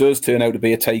 and if it does turn out to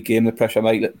be a tight game, the pressure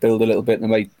might build a little bit,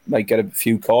 and they might get a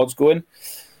few cards going.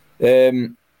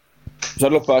 So I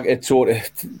look back at sort of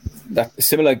that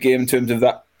similar game in terms of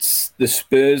the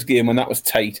Spurs game when that was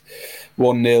tight,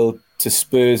 1-0 to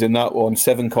Spurs in that one,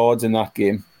 7 cards in that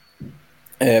game,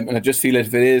 and I just feel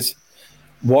if it is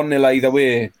 1-0 either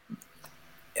way,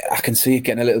 I can see it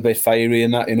getting a little bit fiery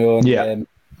in that, and,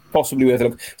 possibly worth a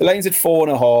look. The line's at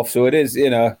 4.5, so it is,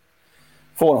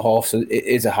 4.5, so it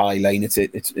is a high line.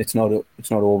 It's not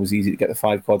always easy to get the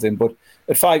 5 cards in, but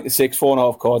at 5 to 6,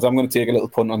 4.5 cards, I'm going to take a little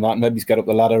punt on that and maybe get up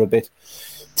the ladder a bit.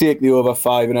 Take the over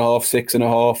 5.5,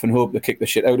 6.5, and hope they kick the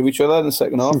shit out of each other in the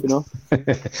second half.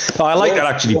 I like that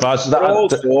actually, Baz.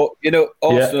 Also,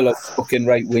 Arsenal are fucking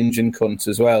right whinging cunts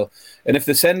as well. And if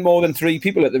they send more than 3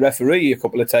 people at the referee a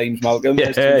couple of times, Malcolm, yeah.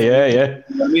 You know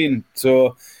what I mean,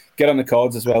 so get on the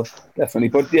cards as well, definitely.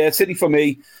 But yeah, City for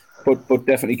me, but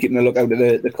definitely keeping a look out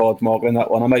at the cards market in that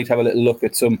one. I might have a little look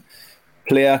at some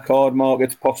player card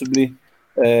markets possibly,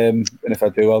 and if I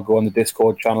do, I'll go on the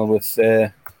Discord channel with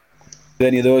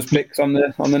any of those picks on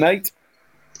the night.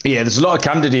 Yeah, there's a lot of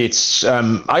candidates.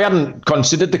 I hadn't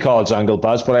considered the cards angle,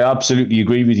 Baz, but I absolutely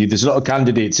agree with you. There's a lot of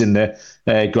candidates in there.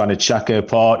 Granit Xhaka,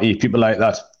 Partey, people like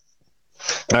that,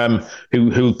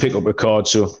 who'll pick up a card.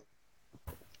 So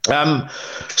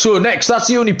So next, that's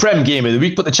the only Prem game of the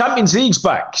week, but the Champions League's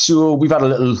back. So we've had a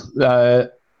little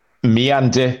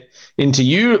meander into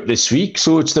Europe this week.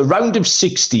 So it's the round of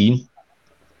 16,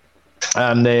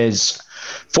 and there's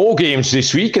 4 games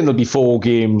this week, and there'll be 4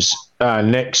 games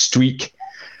next week.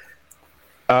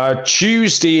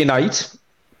 Tuesday night,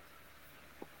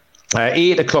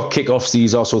 8 o'clock kickoffs.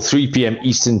 These are, so 3 p.m.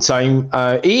 Eastern time.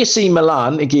 AC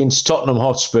Milan against Tottenham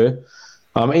Hotspur.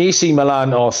 AC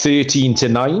Milan are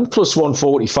 13-9 plus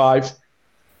 145.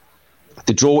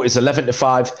 The draw is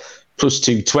 11-5 plus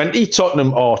 220.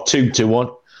 Tottenham are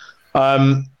 2-1.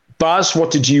 Baz,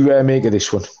 what did you make of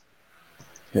this one?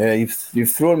 Yeah,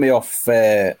 you've thrown me off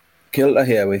kilter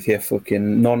here with your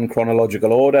fucking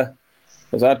non-chronological order,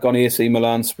 because I'd gone AC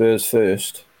Milan Spurs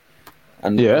first.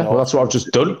 And well, that's what I've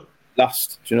just done.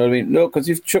 Last, do you know what I mean? No, because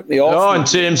you've chucked me off. Oh, in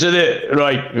terms of it,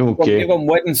 right? Okay. You've on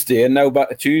Wednesday and now back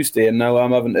to Tuesday, and now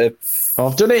I'm having to.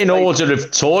 I've done it in order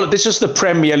of total. This is the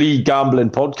Premier League gambling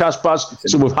podcast, Baz.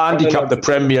 So we've handicapped the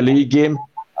Premier League game.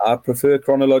 I prefer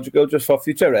chronological, just for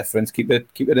future reference. Keep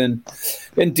it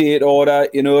in date order,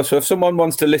 you know. So if someone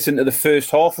wants to listen to the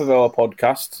first half of our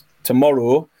podcast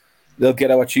tomorrow, they'll get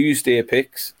our Tuesday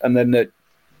picks, and then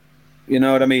you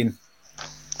know what I mean.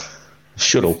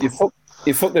 Shut up.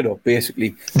 You fucked it up,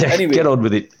 basically. Anyway, get on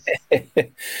with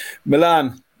it.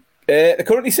 Milan, they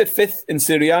currently sit 5th in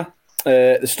Serie A.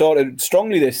 They started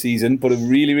strongly this season, but have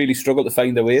really, really struggled to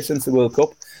find their way since the World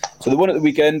Cup. So they won at the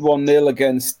weekend, 1-0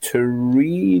 against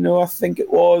Torino, I think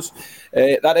it was.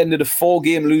 That ended a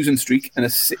 4-game losing streak and a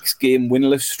 6-game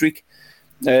winless streak.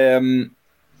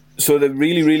 So they're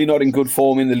really, really not in good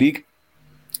form in the league.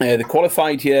 They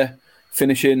qualified here,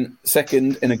 finishing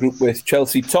second in a group with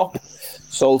Chelsea top,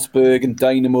 Salzburg and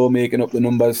Dynamo making up the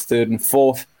numbers 3rd and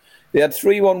 4th. They had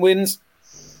 3 wins,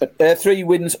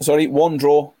 1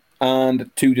 draw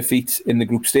and 2 defeats in the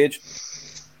group stage.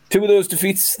 2 of those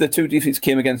defeats, the 2 defeats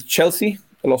came against Chelsea.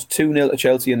 They lost 2-0 to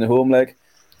Chelsea in the home leg,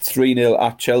 3-0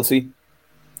 at Chelsea.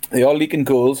 They are leaking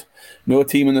goals. No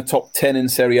team in the top 10 in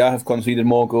Serie A have conceded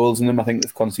more goals than them. I think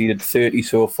they've conceded 30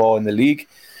 so far in the league.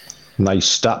 Nice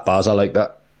stat, Baz. I like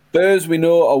that. Spurs, we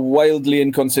know, are wildly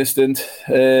inconsistent.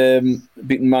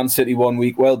 Beaten Man City one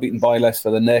week, well beaten by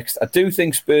Leicester the next. I do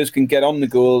think Spurs can get on the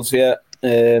goals here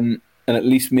and at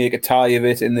least make a tie of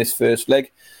it in this first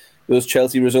leg. Those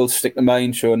Chelsea results stick to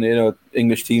mind, showing, you know,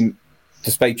 English team,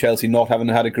 despite Chelsea not having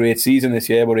had a great season this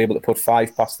year, were able to put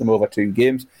 5 past them over 2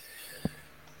 games.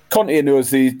 Conte knows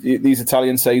these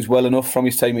Italian sides well enough from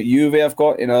his time at Juve. I've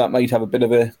got, you know, that might have a bit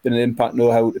of an impact,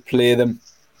 know how to play them.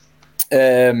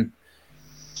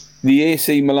 The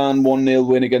AC Milan 1-0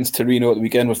 win against Torino at the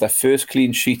weekend was their first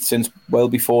clean sheet since well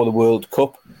before the World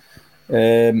Cup.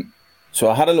 So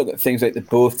I had a look at things like the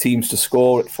both teams to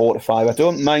score at 4-5. I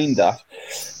don't mind that.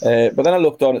 But then I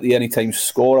looked on at the anytime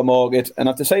scorer market, and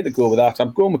I've decided to go with that.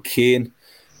 I'm going with Kane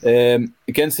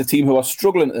against a team who are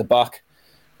struggling at the back.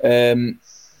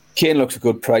 Kane looks a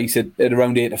good price at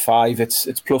around 8-5.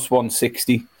 It's plus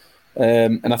 160.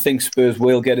 And I think Spurs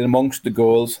will get in amongst the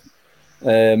goals.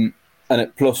 And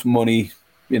at plus money,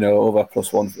 you know, over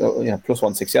plus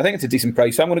 160. I think it's a decent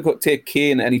price. So I'm going to take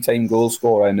Kane anytime goal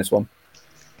scorer in this one.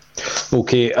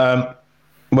 Okay.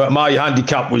 Well, my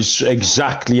handicap was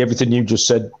exactly everything you just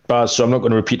said, Baz, so I'm not going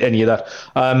to repeat any of that.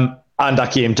 And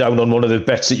I came down on one of the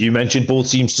bets that you mentioned,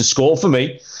 both teams to score for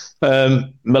me.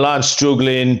 Milan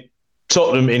struggling,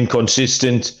 Tottenham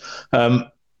inconsistent, and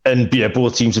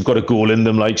both teams have got a goal in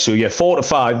them.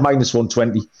 4-5, minus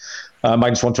 120.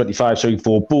 Minus 125,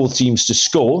 for both teams to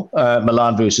score,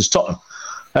 Milan versus Tottenham.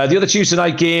 The other Tuesday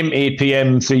night game, 8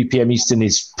 p.m, 3 p.m. Eastern,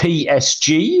 is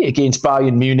PSG against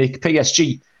Bayern Munich.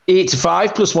 PSG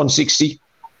 8-5 plus 160.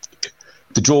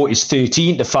 The draw is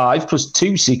 13-5 plus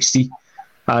 260.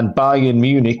 And Bayern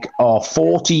Munich are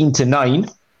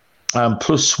 14-9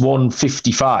 plus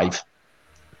 155.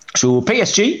 So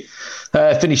PSG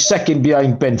finished second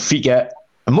behind Benfica.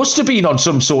 It must have been on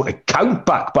some sort of count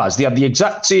back, Baz. They had the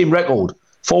exact same record,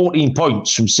 14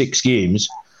 points from 6 games,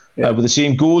 with the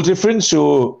same goal difference.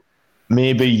 So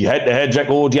maybe head-to-head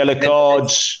record, yellow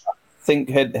cards. I think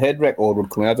head record would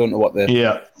come in. I don't know what the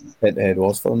head-to-head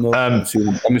was for them, though. I'm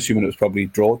assuming it was probably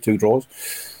 2 draws.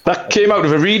 That came out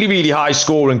of a really, really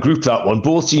high-scoring group, that one.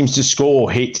 Both teams to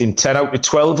score hit in 10 out of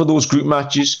 12 of those group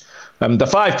matches. They're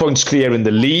 5 points clear in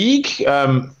the league.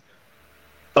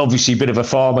 Obviously, a bit of a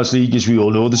farmers' league, as we all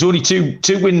know. There's only two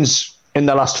wins in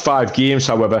the last 5 games,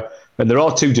 however, and there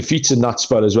are 2 defeats in that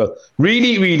spell as well.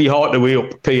 Really, really hard to weigh up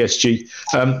PSG.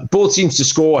 Both teams to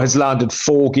score has landed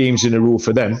 4 games in a row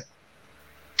for them.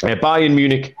 Bayern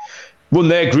Munich won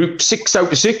their group 6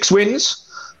 out of 6 wins.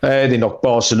 They knocked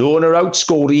Barcelona out,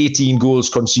 scored 18 goals,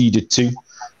 conceded 2.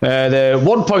 They're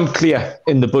 1 point clear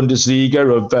in the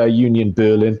Bundesliga of Union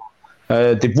Berlin.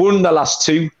 They've won the last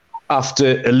two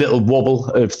after a little wobble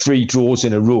of 3 draws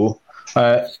in a row.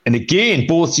 And again,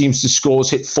 both teams to scores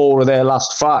hit 4 of their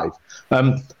last 5.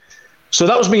 So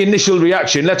that was my initial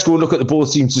reaction. Let's go and look at the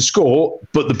both teams to score.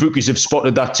 But the bookies have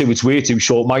spotted that too. It's way too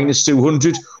short. Minus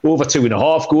 200. Over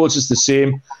 2.5 goals is the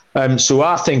same. So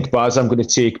I think, Baz, I'm going to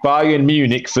take Bayern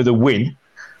Munich for the win.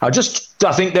 I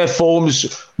think their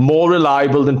form's more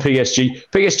reliable than PSG.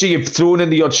 PSG have thrown in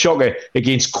the odd shocker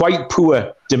against quite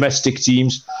poor domestic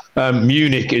teams.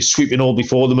 Munich is sweeping all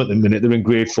before them at the minute. They're in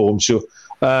great form. So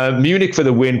Munich for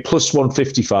the win, plus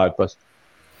 155, Baz.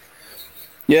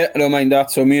 Yeah, I don't mind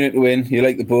that. So Munich to win. You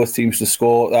like the both teams to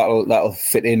score. That'll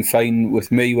fit in fine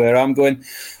with me where I'm going.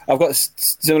 I've got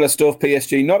similar stuff.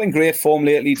 PSG not in great form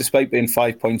lately, despite being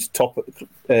 5 points top at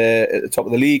the top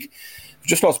of the league.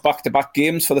 Just lost back-to-back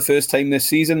games for the first time this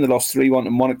season. They lost 3-1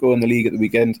 to Monaco in the league at the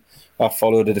weekend. That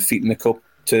followed a defeat in the cup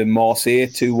to Marseille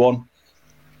 2-1.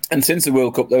 And since the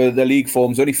World Cup, the league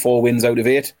form's only 4 wins out of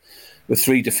 8, with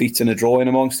 3 defeats and a draw in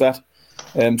amongst that.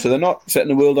 So they're not setting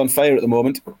the world on fire at the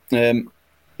moment. They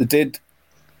did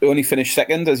only finish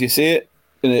second, as you say,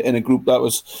 in a group that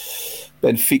was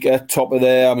Benfica, top of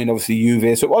there. I mean, obviously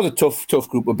Juve. So it was a tough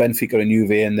group with Benfica and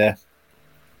Juve in there.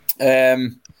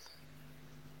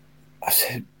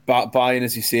 Bayern,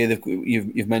 as you say,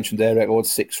 you've mentioned their record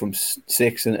 6 from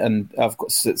 6, and I've got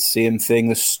the same thing.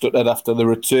 They stuttered after the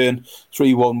return,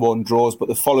 3-1-1 draws, but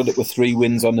they followed it with 3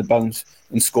 wins on the bounce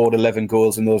and scored 11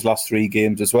 goals in those last 3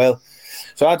 games as well.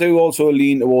 So I do also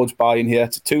lean towards Bayern here.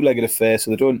 It's a 2-legged affair, so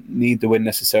they don't need the win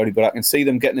necessarily, but I can see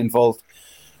them getting involved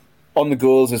on the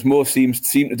goals, as most teams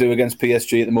seem to do against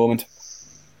PSG at the moment.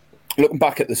 Looking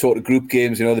back at the sort of group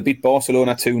games, they beat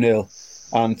Barcelona 2-0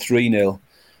 and 3-0.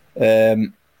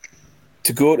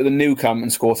 To go to the Nou Camp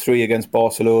and score 3 against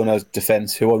Barcelona's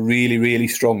defence, who are really, really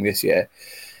strong this year,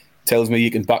 tells me you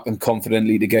can back them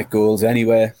confidently to get goals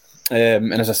anywhere.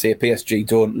 And as I say, PSG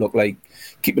don't look like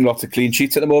keeping lots of clean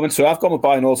sheets at the moment. So I've gone with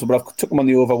Bayern also, but I've took them on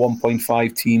the over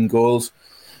 1.5 team goals.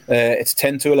 It's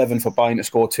 10-11 for Bayern to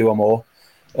score 2 or more.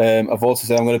 I've also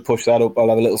said I'm going to push that up. I'll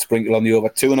have a little sprinkle on the over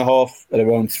 2.5 at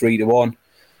around 3-1.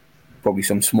 Probably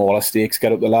some smaller stakes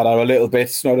get up the ladder a little bit.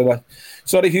 It's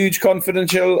not a huge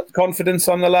confidence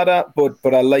on the ladder,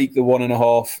 but I like the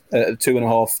 1.5,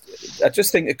 2.5. I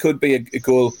just think it could be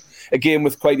a game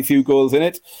with quite a few goals in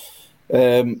it.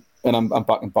 And I'm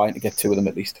backing Bayern to get 2 of them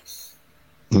at least.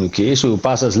 Okay, so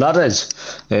Baz's Ladders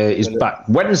is back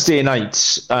Wednesday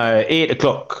night, 8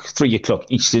 o'clock, 3 o'clock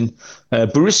Eastern.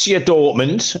 Borussia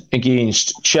Dortmund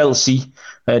against Chelsea.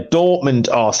 Dortmund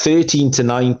are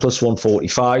 13-9 plus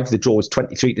 145. The draw is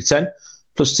 23-10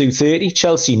 plus 230.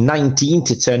 Chelsea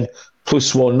 19-10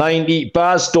 plus 190.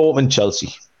 Baz, Dortmund,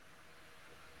 Chelsea.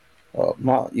 Oh,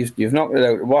 Matt, you've knocked it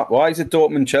out. Why is it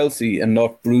Dortmund, Chelsea and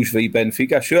not Bruges v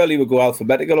Benfica? Surely we'll go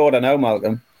alphabetical order now,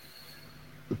 Malcolm.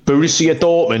 Borussia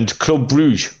Dortmund, Club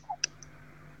Bruges.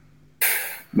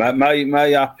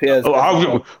 My app here.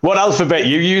 What alphabet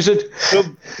you use it?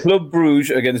 Club Bruges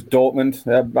against Dortmund.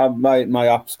 My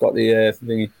app's got the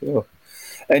thingy. Oh.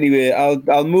 Anyway,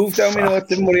 I'll move down my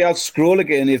notes. Don't worry, I'll scroll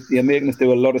again. If you're making us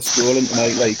do a lot of scrolling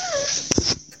tonight, like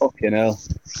fucking hell.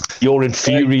 You're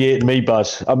infuriating me,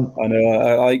 Baz. I know.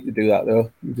 I like to do that though.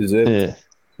 You deserve it.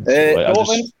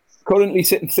 Dortmund currently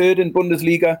sitting 3rd in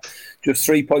Bundesliga, just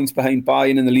 3 points behind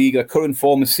Bayern in the league. Current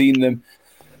form has seen them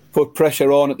put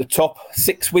pressure on at the top.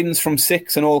 6 wins from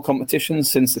 6 in all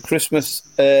competitions since the Christmas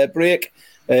break,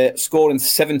 scoring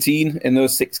 17 in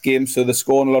those 6 games, so they're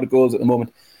scoring a lot of goals at the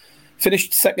moment.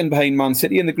 Finished 2nd behind Man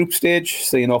City in the group stage,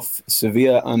 seeing off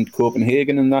Sevilla and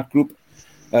Copenhagen in that group.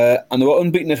 And they were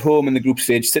unbeaten at home in the group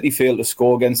stage. City failed to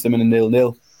score against them in a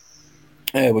 0-0,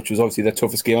 which was obviously their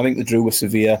toughest game. I think they drew with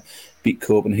Sevilla, beat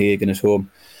Copenhagen at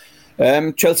home.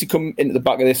 Chelsea come into the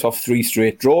back of this off 3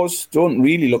 straight draws. Don't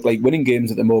really look like winning games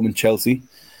at the moment, Chelsea.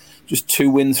 Just 2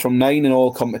 wins from 9 in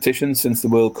all competitions since the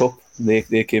World Cup.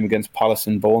 They came against Palace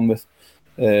and Bournemouth,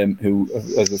 who,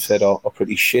 as I've said, are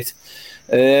pretty shit.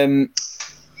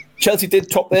 Chelsea did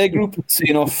top their group,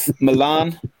 seeing off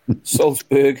Milan,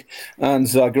 Salzburg and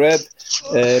Zagreb.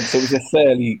 So it was a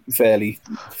fairly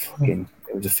fucking...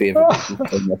 It was a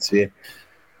favourite, let's say.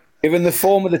 Given the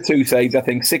form of the two sides, I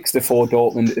think 6-4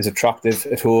 Dortmund is attractive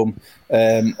at home.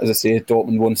 As I say,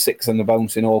 Dortmund won 6 on the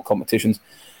bounce in all competitions.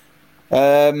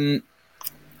 I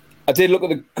did look at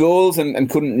the goals and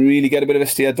couldn't really get a bit of a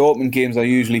steer. Dortmund games are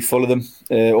usually full of them.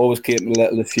 Always capable of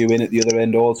letting a few in at the other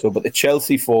end also. But the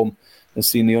Chelsea form has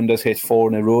seen the unders hit 4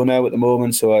 in a row now at the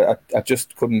moment. So I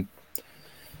just couldn't...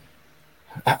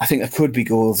 I think there could be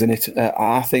goals in it.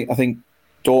 I think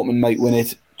Dortmund might win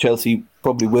it. Chelsea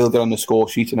probably will get on the score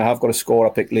sheet, and I have got a score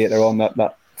I picked later on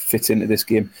that fits into this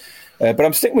game. But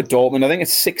I'm sticking with Dortmund. I think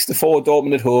it's 6-4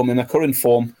 Dortmund at home in their current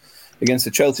form against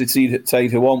the Chelsea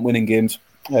side who aren't winning games.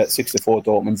 6-4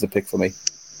 Dortmund's the pick for me.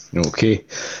 Okay.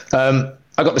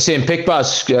 I got the same pick,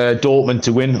 Baz. Dortmund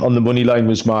to win on the money line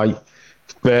was my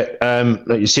bet.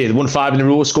 Like you say, they won 5 in a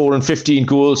row, scoring 15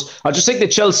 goals. I just think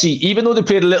that Chelsea, even though they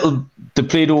played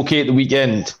okay at the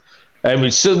weekend,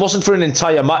 it still wasn't for an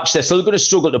entire match. They're still going to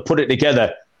struggle to put it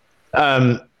together.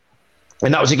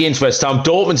 And that was against West Ham.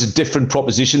 Dortmund's a different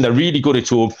proposition. They're really good at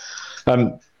home.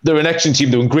 They're an excellent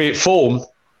team. They're in great form.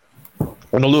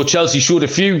 And although Chelsea showed a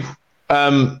few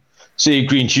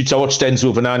green shoots, I watched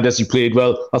Enzo Fernandez. He played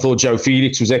well. I thought João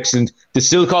Felix was excellent. They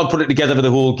still can't put it together for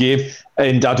the whole game.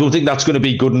 And I don't think that's going to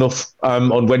be good enough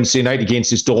on Wednesday night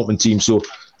against this Dortmund team. So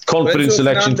confident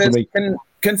selection for me.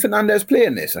 Can Fernandez play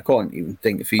in this? I can't even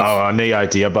think if he's... Oh, no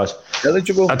idea, but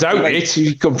eligible. I doubt it.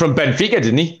 He come from Benfica,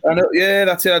 didn't he? I know, yeah,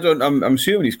 that's it. I'm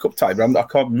assuming he's cup tied, but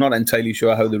I'm not entirely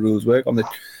sure how the rules work on the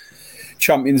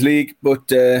Champions League. But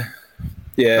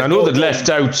yeah, I know they'd left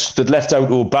out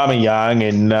Aubameyang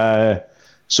and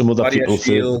some other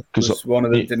people. Because one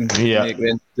of them didn't make it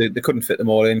in. They couldn't fit them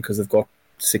all in because they've got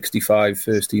 65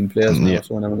 first team players now. Yeah.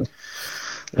 So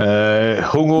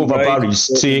Hungover Barry's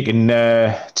taking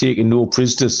no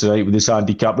prisoners tonight with this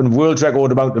handicap, and world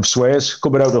record amount of swears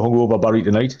coming out of Hungover Barry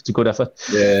tonight. It's a good effort.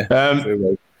 Yeah.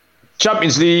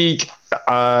 Champions League,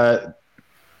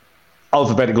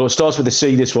 alphabetical. It starts with a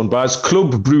C. This one, Baz.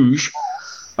 Club Bruges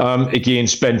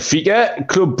against Benfica.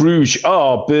 Club Bruges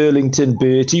are Burlington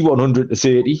Bertie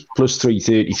 130 plus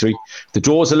 333. The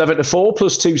draw's 11-4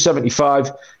 plus 275,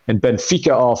 and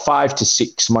Benfica are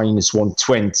 5-6 minus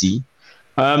 120.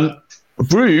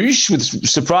 Bruges, with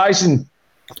surprising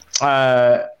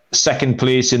second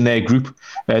place in their group,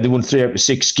 they won 3 out of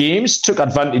 6 games, took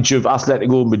advantage of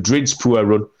Atletico Madrid's poor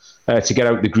run to get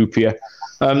out of the group here.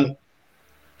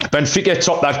 Benfica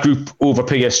topped that group over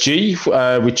PSG,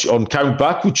 which on count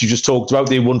back, which you just talked about,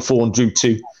 they won 4 and drew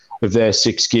 2 of their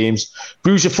 6 games.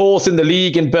 Bruges are 4th in the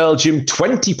league in Belgium,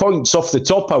 20 points off the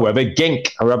top, however. Genk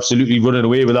are absolutely running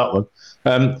away with that one.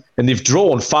 And they've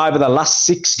drawn 5 of their last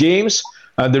 6 games.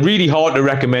 And they're really hard to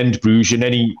recommend Bruges in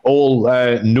any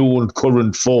known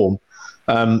current form.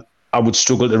 I would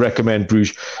struggle to recommend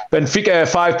Bruges. Benfica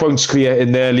 5 points clear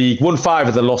in their league. Won 5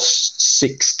 of the last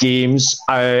 6 games.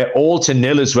 All to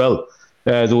nil as well.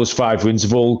 Those 5 wins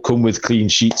have all come with clean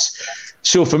sheets.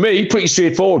 So for me, pretty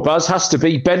straightforward, Baz. Has to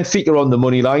be Benfica on the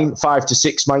money line,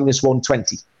 5-6 minus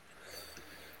 120.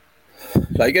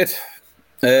 Like it.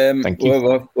 Thank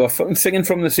you. We're singing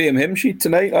from the same hymn sheet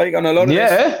tonight, like on a lot of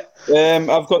this.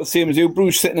 I've got the same as you.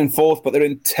 Bruges sitting in 4th, but they're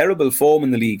in terrible form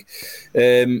in the league.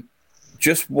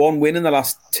 Just 1 win in the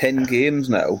last 10 games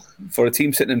now. For a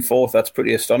team sitting in 4th, that's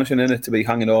pretty astonishing, isn't it, to be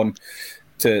hanging on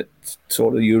to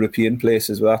sort of European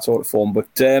places with that sort of form.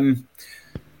 But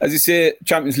as you say,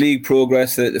 Champions League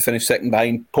progress, they finished second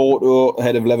behind Porto,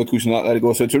 ahead of Leverkusen and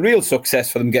Atletico. So it's a real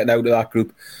success for them getting out of that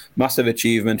group. Massive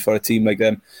achievement for a team like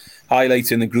them.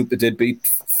 Highlights in the group that did beat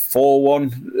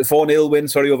 4-0 win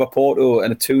over Porto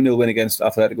and a 2-0 win against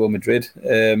Atletico Madrid.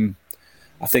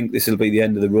 I think this will be the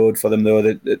end of the road for them, though.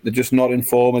 They're just not in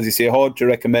form, as you say. Hard to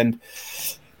recommend.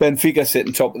 Benfica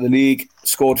sitting top of the league,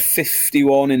 scored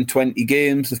 51 in 20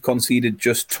 games. They've conceded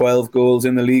just 12 goals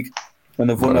in the league, and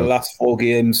they've won the last 4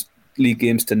 league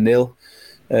games to nil.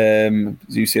 As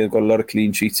you say, they've got a lot of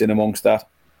clean sheets in amongst that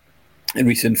in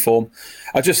recent form.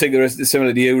 I just think there is,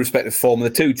 similar to you, respective form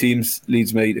of the 2 teams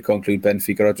leads me to conclude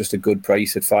Benfica are just a good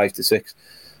price at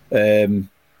 5-6.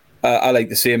 I like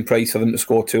the same price for them to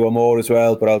score 2 or more as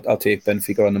well, but I'll take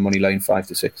Benfica on the money line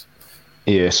 5-6.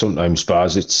 Yeah, sometimes,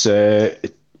 Baz,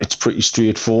 it's pretty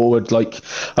straightforward.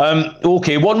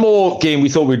 Okay, one more game we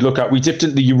thought we'd look at. We dipped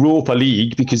into the Europa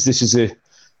League because this is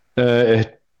a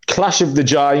clash of the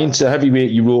giants, a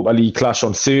heavyweight Europa League clash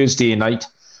on Thursday night.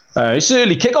 It's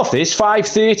early kickoff. This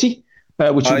 5:30,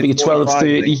 which would be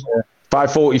 12:30,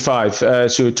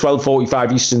 5:45. So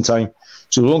 12:45 Eastern time.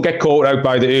 So we won't get caught out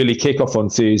by the early kickoff on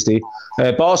Thursday.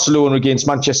 Barcelona against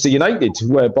Manchester United,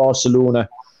 where Barcelona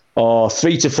are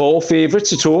 3-4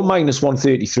 favourites at home, minus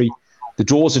 133. The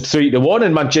draws at 3-1,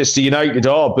 and Manchester United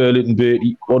are Burlington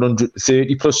Bertie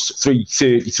 130 plus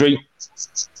 333.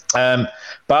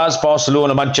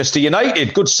 Barcelona, Manchester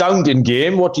United, good sounding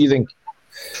game. What do you think?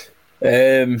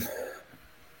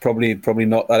 Probably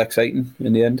not that exciting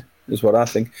in the end, is what I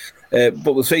think.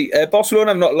 But we'll see.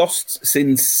 Barcelona have not lost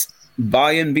since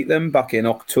Bayern beat them back in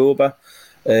October.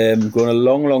 Going a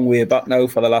long way back now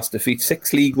for the last defeat.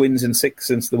 6 league wins and 6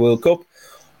 since the World Cup.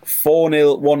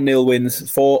 4-0, 1-0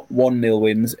 wins, 4 1-0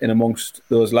 wins in amongst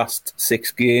those last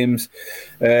 6 games.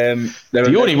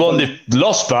 The only one that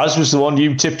lost, Baz, was the one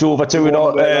you tipped over to.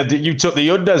 You took the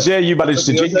unders, yeah. You managed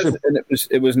to jinx them. And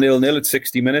it was 0-0 at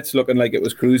 60 minutes, looking like it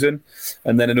was cruising,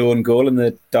 and then an own goal in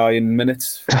the dying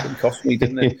minutes. Fucking cost me,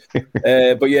 didn't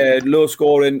it? But yeah, low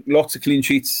scoring, lots of clean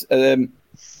sheets. They're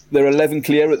 11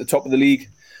 clear at the top of the league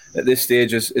at this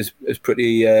stage is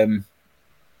pretty.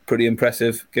 Pretty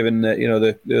impressive, given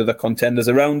the other contenders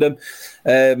around them.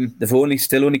 They've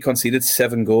still only conceded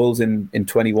 7 goals in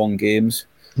 21 games.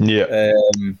 Yeah,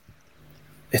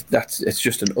 it's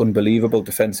just an unbelievable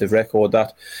defensive record.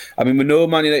 That, I mean, we know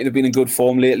Man United have been in good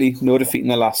form lately. No defeat in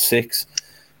the last 6.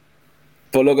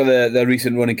 But look at their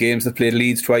recent run of games. They've played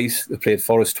Leeds twice. They've played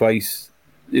Forest twice.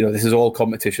 This is all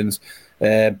competitions.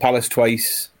 Palace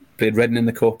twice. Played Reading in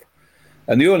the Cup.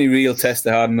 And the only real test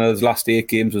they had in those last 8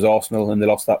 games was Arsenal, and they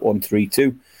lost that one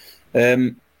 3-2.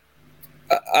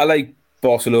 I like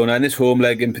Barcelona, and this home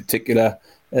leg in particular.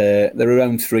 They're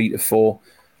around 3-4.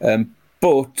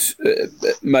 But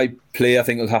my play, I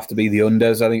think, will have to be the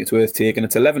unders. I think it's worth taking.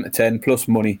 It's 11-10 plus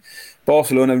money.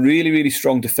 Barcelona really, really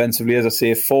strong defensively. As I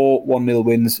say, 4 1-0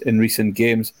 wins in recent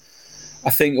games.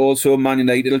 I think also Man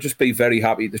United will just be very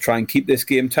happy to try and keep this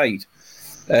game tight.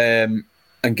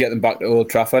 And get them back to Old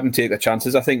Trafford and take their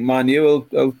chances. I think Man U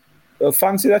will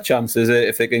fancy their chances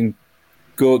if they can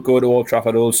go to Old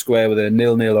Trafford, Old Square, with a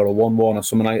 0-0 or a 1-1 or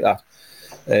something like that.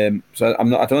 So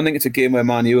I don't think it's a game where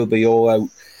Man U will be all out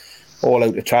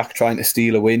attack trying to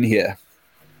steal a win here.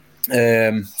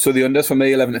 So the unders for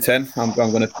me, 11-10. I'm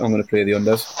going to play the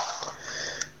unders.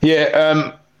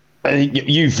 Yeah.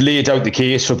 You've laid out the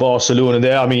case for Barcelona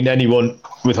there. I mean, anyone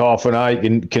with half an eye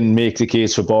can make the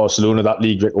case for Barcelona. That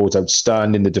league record's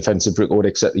outstanding, the defensive record,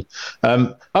 etc.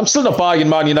 I'm still not buying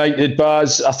Man United,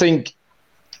 Baz. I think,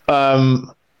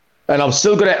 and I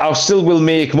still will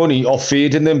make money off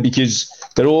fading them because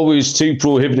they're always too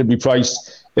prohibitively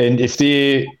priced. And if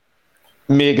they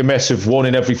make a mess of 1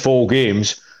 in every 4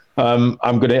 games, I'm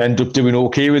going to end up doing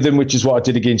okay with them, which is what I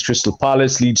did against Crystal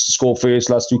Palace. Leeds to score first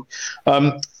last week.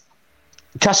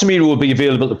 Casemiro will be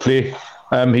available to play.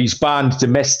 He's banned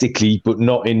domestically, but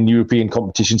not in European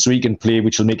competition, so he can play,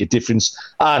 which will make a difference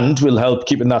and will help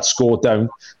keeping that score down.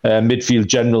 Midfield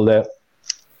general there.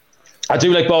 I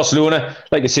do like Barcelona.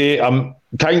 Like I say, I'm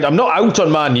not out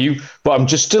on Man U, but I'm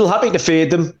just still happy to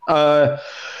fade them.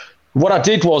 What I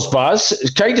did was, Baz,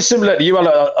 it's kind of similar to you.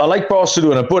 I like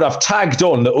Barcelona, but I've tagged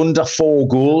on the under 4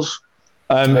 goals.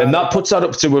 And that puts that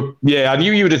up to I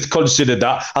knew you would have considered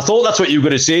that. I thought that's what you were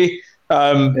going to say.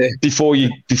 Before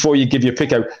you give your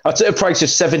pick out, I'd at a price of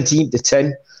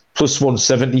 17-10 plus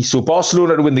 170. So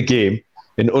Barcelona to win the game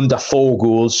in under 4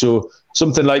 goals. So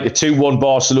something like a 2-1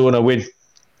 Barcelona win,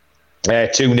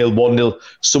 2-0, 1-0,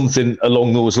 something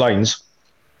along those lines.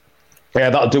 Yeah,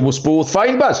 that'll do us both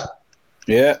fine, Baz.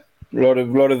 Yeah, a lot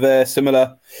of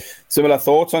similar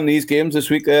thoughts on these games this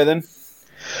week there then.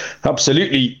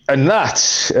 Absolutely. And that,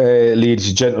 ladies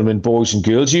and gentlemen, boys and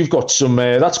girls, you've got some,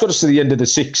 that's got us to the end of the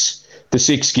six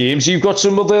games. You've got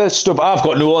some other stuff. I've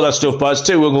got no other stuff, Baz.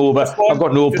 2 hungover. I've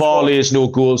got no parlays, no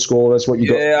goal scorers. What you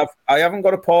got? Yeah, I haven't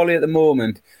got a parlay at the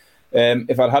moment.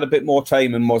 If I'd had a bit more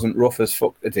time and wasn't rough as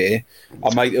fuck today,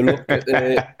 I might have looked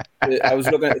at I was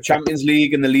looking at the Champions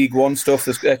League and the League One stuff.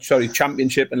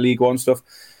 Championship and League One stuff.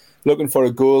 Looking for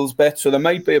a goals bet. So there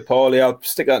might be a parlay. I'll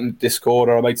stick that in Discord,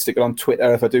 or I might stick it on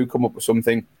Twitter if I do come up with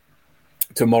something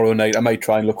tomorrow night. I might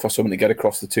try and look for something to get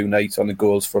across the 2 nights on the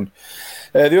goals front.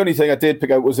 The only thing I did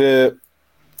pick out was a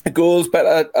goals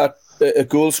bet, a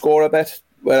goal scorer bet,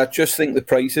 where I just think the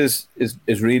price is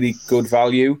really good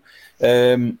value.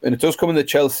 And it does come in the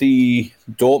Chelsea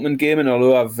Dortmund game, and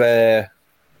although I've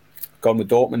gone with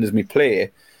Dortmund as my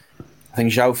play, I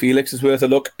think João Felix is worth a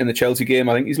look in the Chelsea game.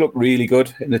 I think he's looked really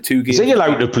good in the 2 games. Is he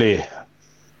allowed to play?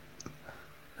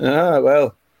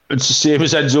 Well, it's the same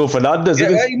as Enzo Fernandez,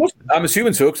 isn't it? He must. I'm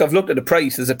assuming so, because I've looked at the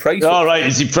price. There's a price. Oh, right.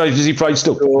 Is he priced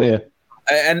up? So, yeah.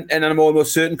 And I'm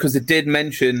almost certain, because they did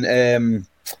mention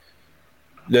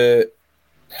the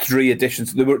 3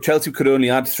 additions. Chelsea could only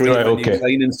add 3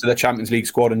 signings to the Champions League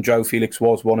squad, and João Felix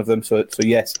was one of them. So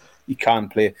yes, he can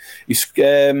play. He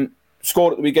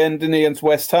scored at the weekend, didn't he, against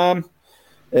West Ham?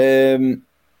 His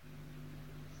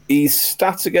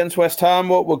stats against West Ham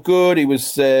were good. He was,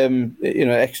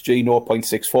 XG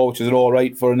 0.64, which is all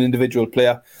right for an individual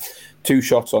player. 2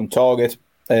 shots on target.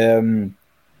 Good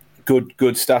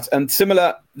stats. And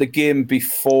similar, the game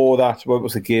before that, what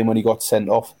was the game when he got sent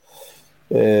off?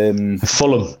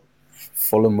 Fulham.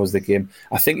 Fulham was the game.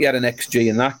 I think he had an XG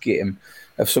in that game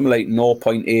of something like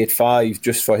 0.85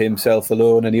 just for himself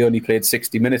alone, and he only played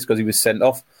 60 minutes because he was sent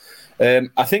off.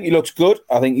 I think he looks good.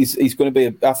 I think he's going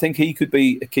to be. I think he could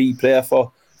be a key player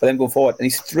for them going forward. And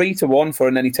he's 3-1 for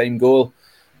an anytime goal.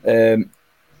 And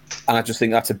I just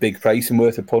think that's a big price and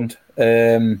worth a punt.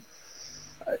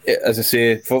 As I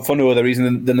say, for no other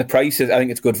reason than the price. I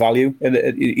think it's good value. And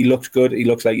he looks good. He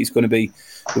looks like he's going to be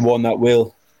the one that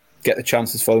will get the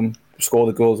chances for them, score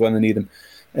the goals when they need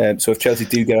them. So if Chelsea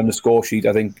do get on the score sheet,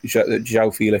 I think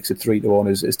João Felix at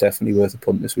 3-1 is definitely worth a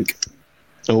punt this week.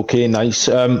 Okay, nice.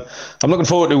 I'm looking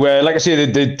forward to, like I say,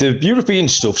 the European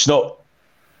stuff's not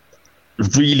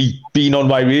really been on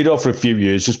my radar for a few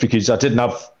years, just because I didn't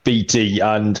have BT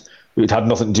and it had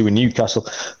nothing to do with Newcastle.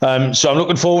 So I'm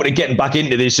looking forward to getting back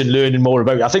into this and learning more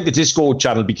about it. I think the Discord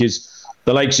channel, because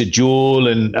the likes of Joel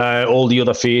and all the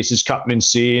other faces, Captain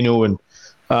Insano and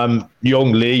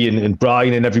Young Lee and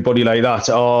Brian and everybody like that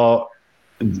are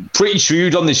pretty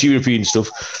shrewd on this European stuff.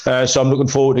 So I'm looking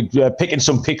forward to picking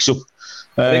some picks up.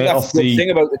 I think that's the thing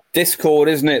about the Discord,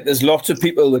 isn't it? There's lots of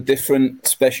people with different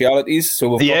specialities.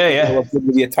 So we've got people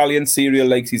with the Italian serial,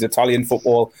 likes his Italian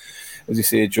football. As you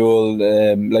say,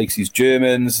 Joel likes his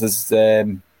Germans. There's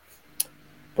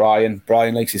Brian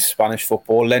likes his Spanish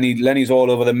football. Lenny's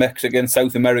all over the Mexican,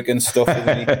 South American stuff,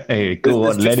 isn't he? Hey, go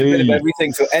on, Lenny. A bit of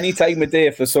everything. So any time of day,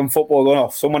 if there's some football going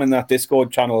off, someone in that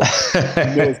Discord channel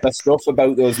knows the stuff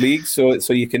about those leagues.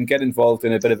 So you can get involved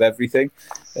in a bit of everything.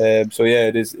 So yeah,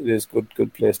 it is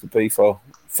good place to be for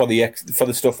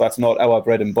the stuff that's not our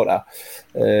bread and butter.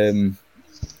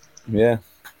 Yeah,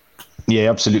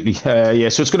 absolutely. So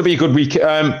it's going to be a good week.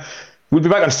 We'll be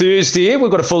back on Thursday.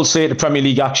 We've got a full slate of Premier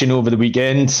League action over the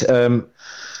weekend.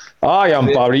 I am,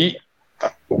 Barry,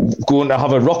 going to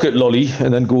have a rocket lolly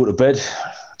and then go to bed.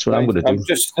 That's what I'm going to do.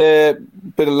 Just a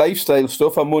bit of lifestyle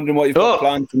stuff. I'm wondering what you've got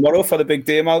planned tomorrow for the big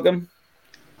day, Malcolm.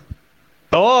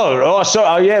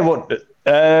 What?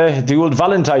 The old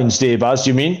Valentine's Day, Baz,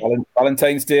 do you mean?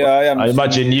 Valentine's Day, I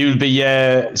imagine you'll be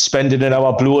spending an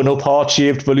hour blowing up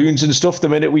heart-shaped balloons and stuff the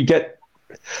minute we get...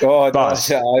 all of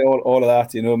that,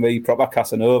 you know me, proper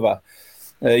Casanova.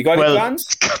 You got any plans?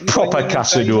 Proper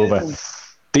Casanova.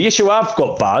 The issue I've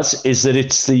got, Baz, is that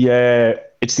it's the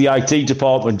IT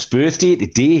department's birthday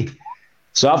today,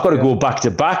 so I've got to go back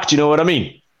to back. Do you know what I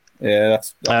mean? Yeah,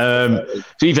 that's so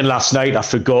even last night I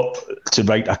forgot to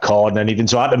write a card and anything,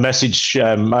 so I had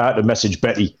to message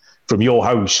Betty from your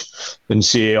house and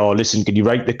say, "Oh, listen, can you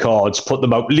write the cards? Put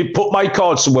them out. Put my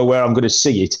card somewhere where I'm going to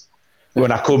see it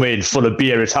when I come in full of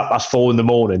beer at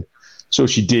 4:30 a.m." So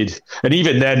she did, and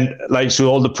even then, so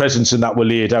all the presents and that were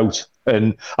laid out,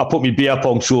 and I put my beer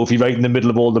pong trophy right in the middle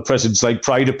of all the presents, like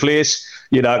pride of place,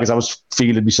 because I was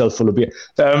feeling myself full of beer.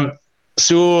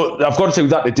 So I've gone through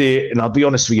that today, and I'll be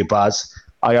honest with you, Baz,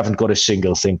 I haven't got a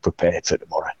single thing prepared for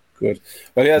tomorrow. Good.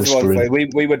 Well, here's one.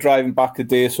 We were driving back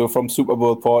today, so from Super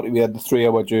Bowl party, we had the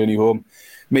 3-hour journey home.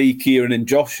 Me, Kieran, and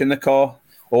Josh in the car.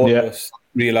 All of us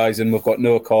realising we've got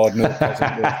no card, no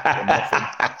present,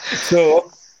 nothing. So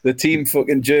the team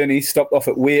fucking journey stopped off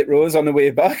at Waitrose on the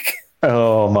way back.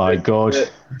 Oh my God!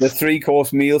 The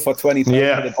 3-course meal for £20 with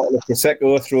a bottle of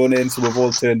prosecco thrown in, so we've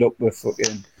all turned up with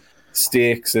fucking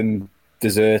steaks and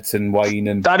desserts and wine,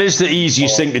 and that is the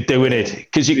easiest thing to do, in it,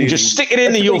 because you can just stick it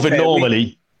in the oven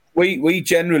normally. We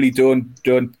generally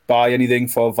don't buy anything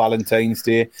for Valentine's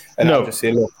Day, and I'll just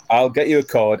say, look, I'll get you a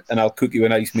card and I'll cook you a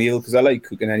nice meal, because I like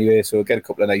cooking anyway, so I'll get a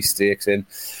couple of nice steaks in.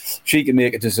 She can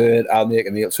make a dessert, I'll make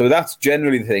a meal. So that's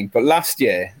generally the thing. But last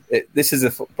year, it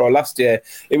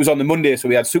was on the Monday, so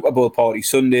we had Super Bowl party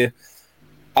Sunday.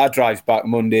 I drive back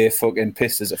Monday, fucking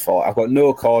pissed as a fart. I've got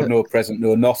no card, no present,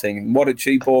 no nothing. And what did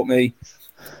she bought me?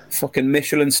 Fucking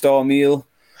Michelin star meal.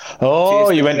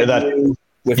 Oh, you went to that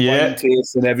with wine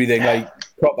taste and everything,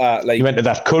 proper. You went to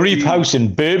that curry house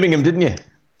in Birmingham, didn't you?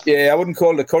 Yeah, I wouldn't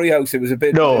call it a curry house. It was a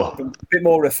bit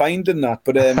more refined than that,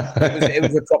 but it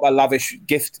was a proper lavish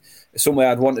gift.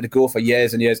 Somewhere I'd wanted to go for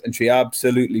years and years, and she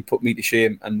absolutely put me to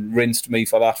shame and rinsed me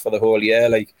for that for the whole year.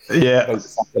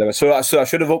 So I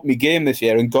should have upped my game this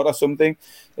year and got her something,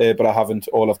 but I haven't.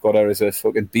 All I've got her is a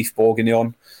fucking beef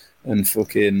bourguignon and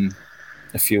fucking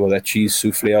a few other cheese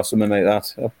souffle or something like that.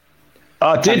 So,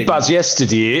 I did, Baz,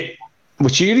 yesterday.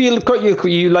 Which you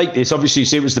like this, obviously,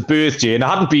 so it was the birthday, and I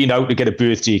hadn't been out to get a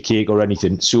birthday cake or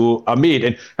anything, so I made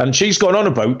it. And she's gone on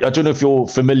about, I don't know if you're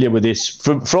familiar with this,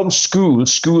 from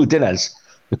school dinners,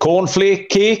 the cornflake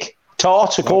cake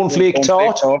tart, cornflake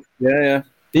tart.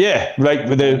 Yeah,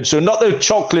 right. So not the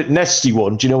chocolate nesty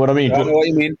one. Do you know what I mean? I know what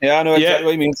you mean. Yeah, I know exactly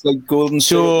what you mean. It's like golden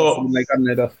syrup or something like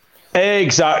that.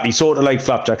 Exactly, sort of like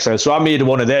flapjack style. So I made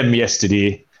one of them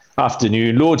yesterday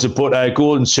afternoon, loads of butter,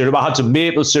 golden syrup. I had some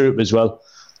maple syrup as well.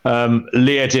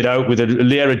 Layered it out with a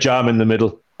layer of jam in the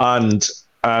middle, and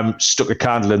stuck a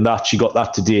candle in that. She got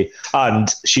that today,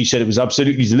 and she said it was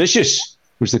absolutely delicious.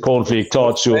 Was the cornflake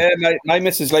tart? So my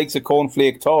missus likes a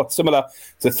cornflake tart, similar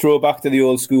to throwback to the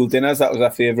old school dinners. That was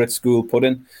our favourite school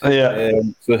pudding. Yeah.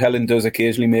 So Helen does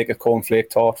occasionally make a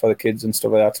cornflake tart for the kids and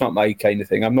stuff like that. It's not my kind of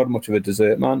thing. I'm not much of a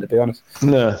dessert man, to be honest.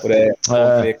 No. But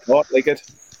cornflake tart, like it.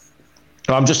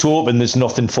 I'm just hoping there's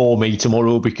nothing for me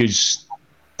tomorrow because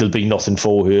there'll be nothing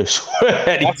for her. So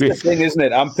anyway. That's the thing, isn't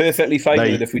it? I'm perfectly fine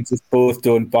with it if we just both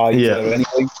don't buy each other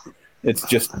anything. It's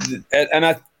just, and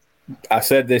I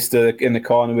said this in the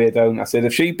car on the way down. I said,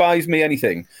 if she buys me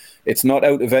anything, it's not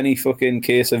out of any fucking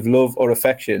case of love or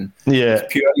affection. Yeah.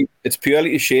 It's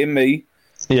purely to shame me.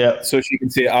 Yeah. So she can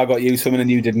say, I got you something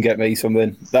and you didn't get me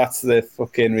something. That's the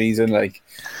fucking reason, like.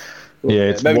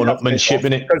 Yeah, it's one-upmanship,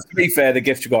 innit? Because to be fair, the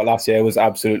gift you got last year was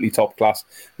absolutely top class.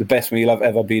 The best meal I've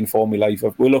ever been for in my life.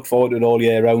 We looked forward to it all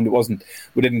year round.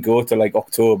 We didn't go to like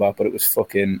October, but it was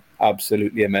fucking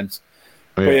absolutely immense.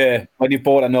 Yeah. But yeah, when you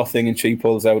bought a nothing and she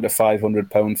pulls out a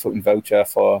 £500 fucking voucher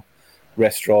for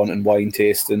restaurant and wine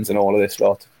tastings and all of this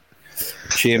lot.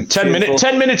 Shame. 10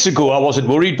 minutes ago, I wasn't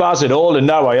worried, Baz, at all, and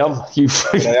now I am.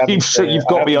 You've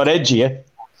got me on edge here.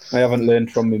 I haven't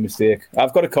learned from my mistake.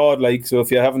 I've got a card, like, so if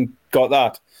you haven't got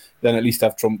that, then at least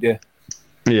I've trumped you.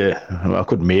 Yeah, I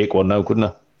could make one now, couldn't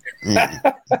I?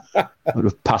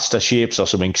 Pasta shapes or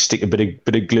something. Stick a bit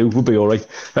of glue would be all right.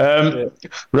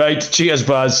 Right, cheers,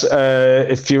 Baz.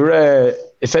 If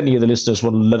any of the listeners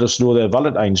want to let us know their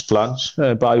Valentine's plans,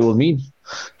 by all means,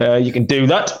 you can do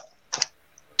that.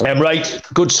 Right,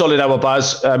 good solid hour,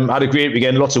 Baz. Had a great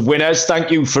weekend. Lots of winners. Thank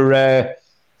you for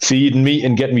feeding me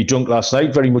and getting me drunk last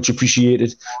night. Very much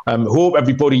appreciated. Hope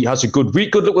everybody has a good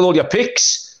week. Good luck with all your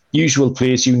picks. Usual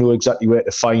place, you know exactly where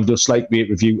to find us, like, rate,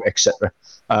 review, etc.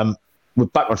 We're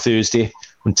back on Thursday.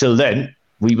 Until then,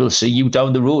 we will see you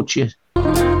down the road. Cheers.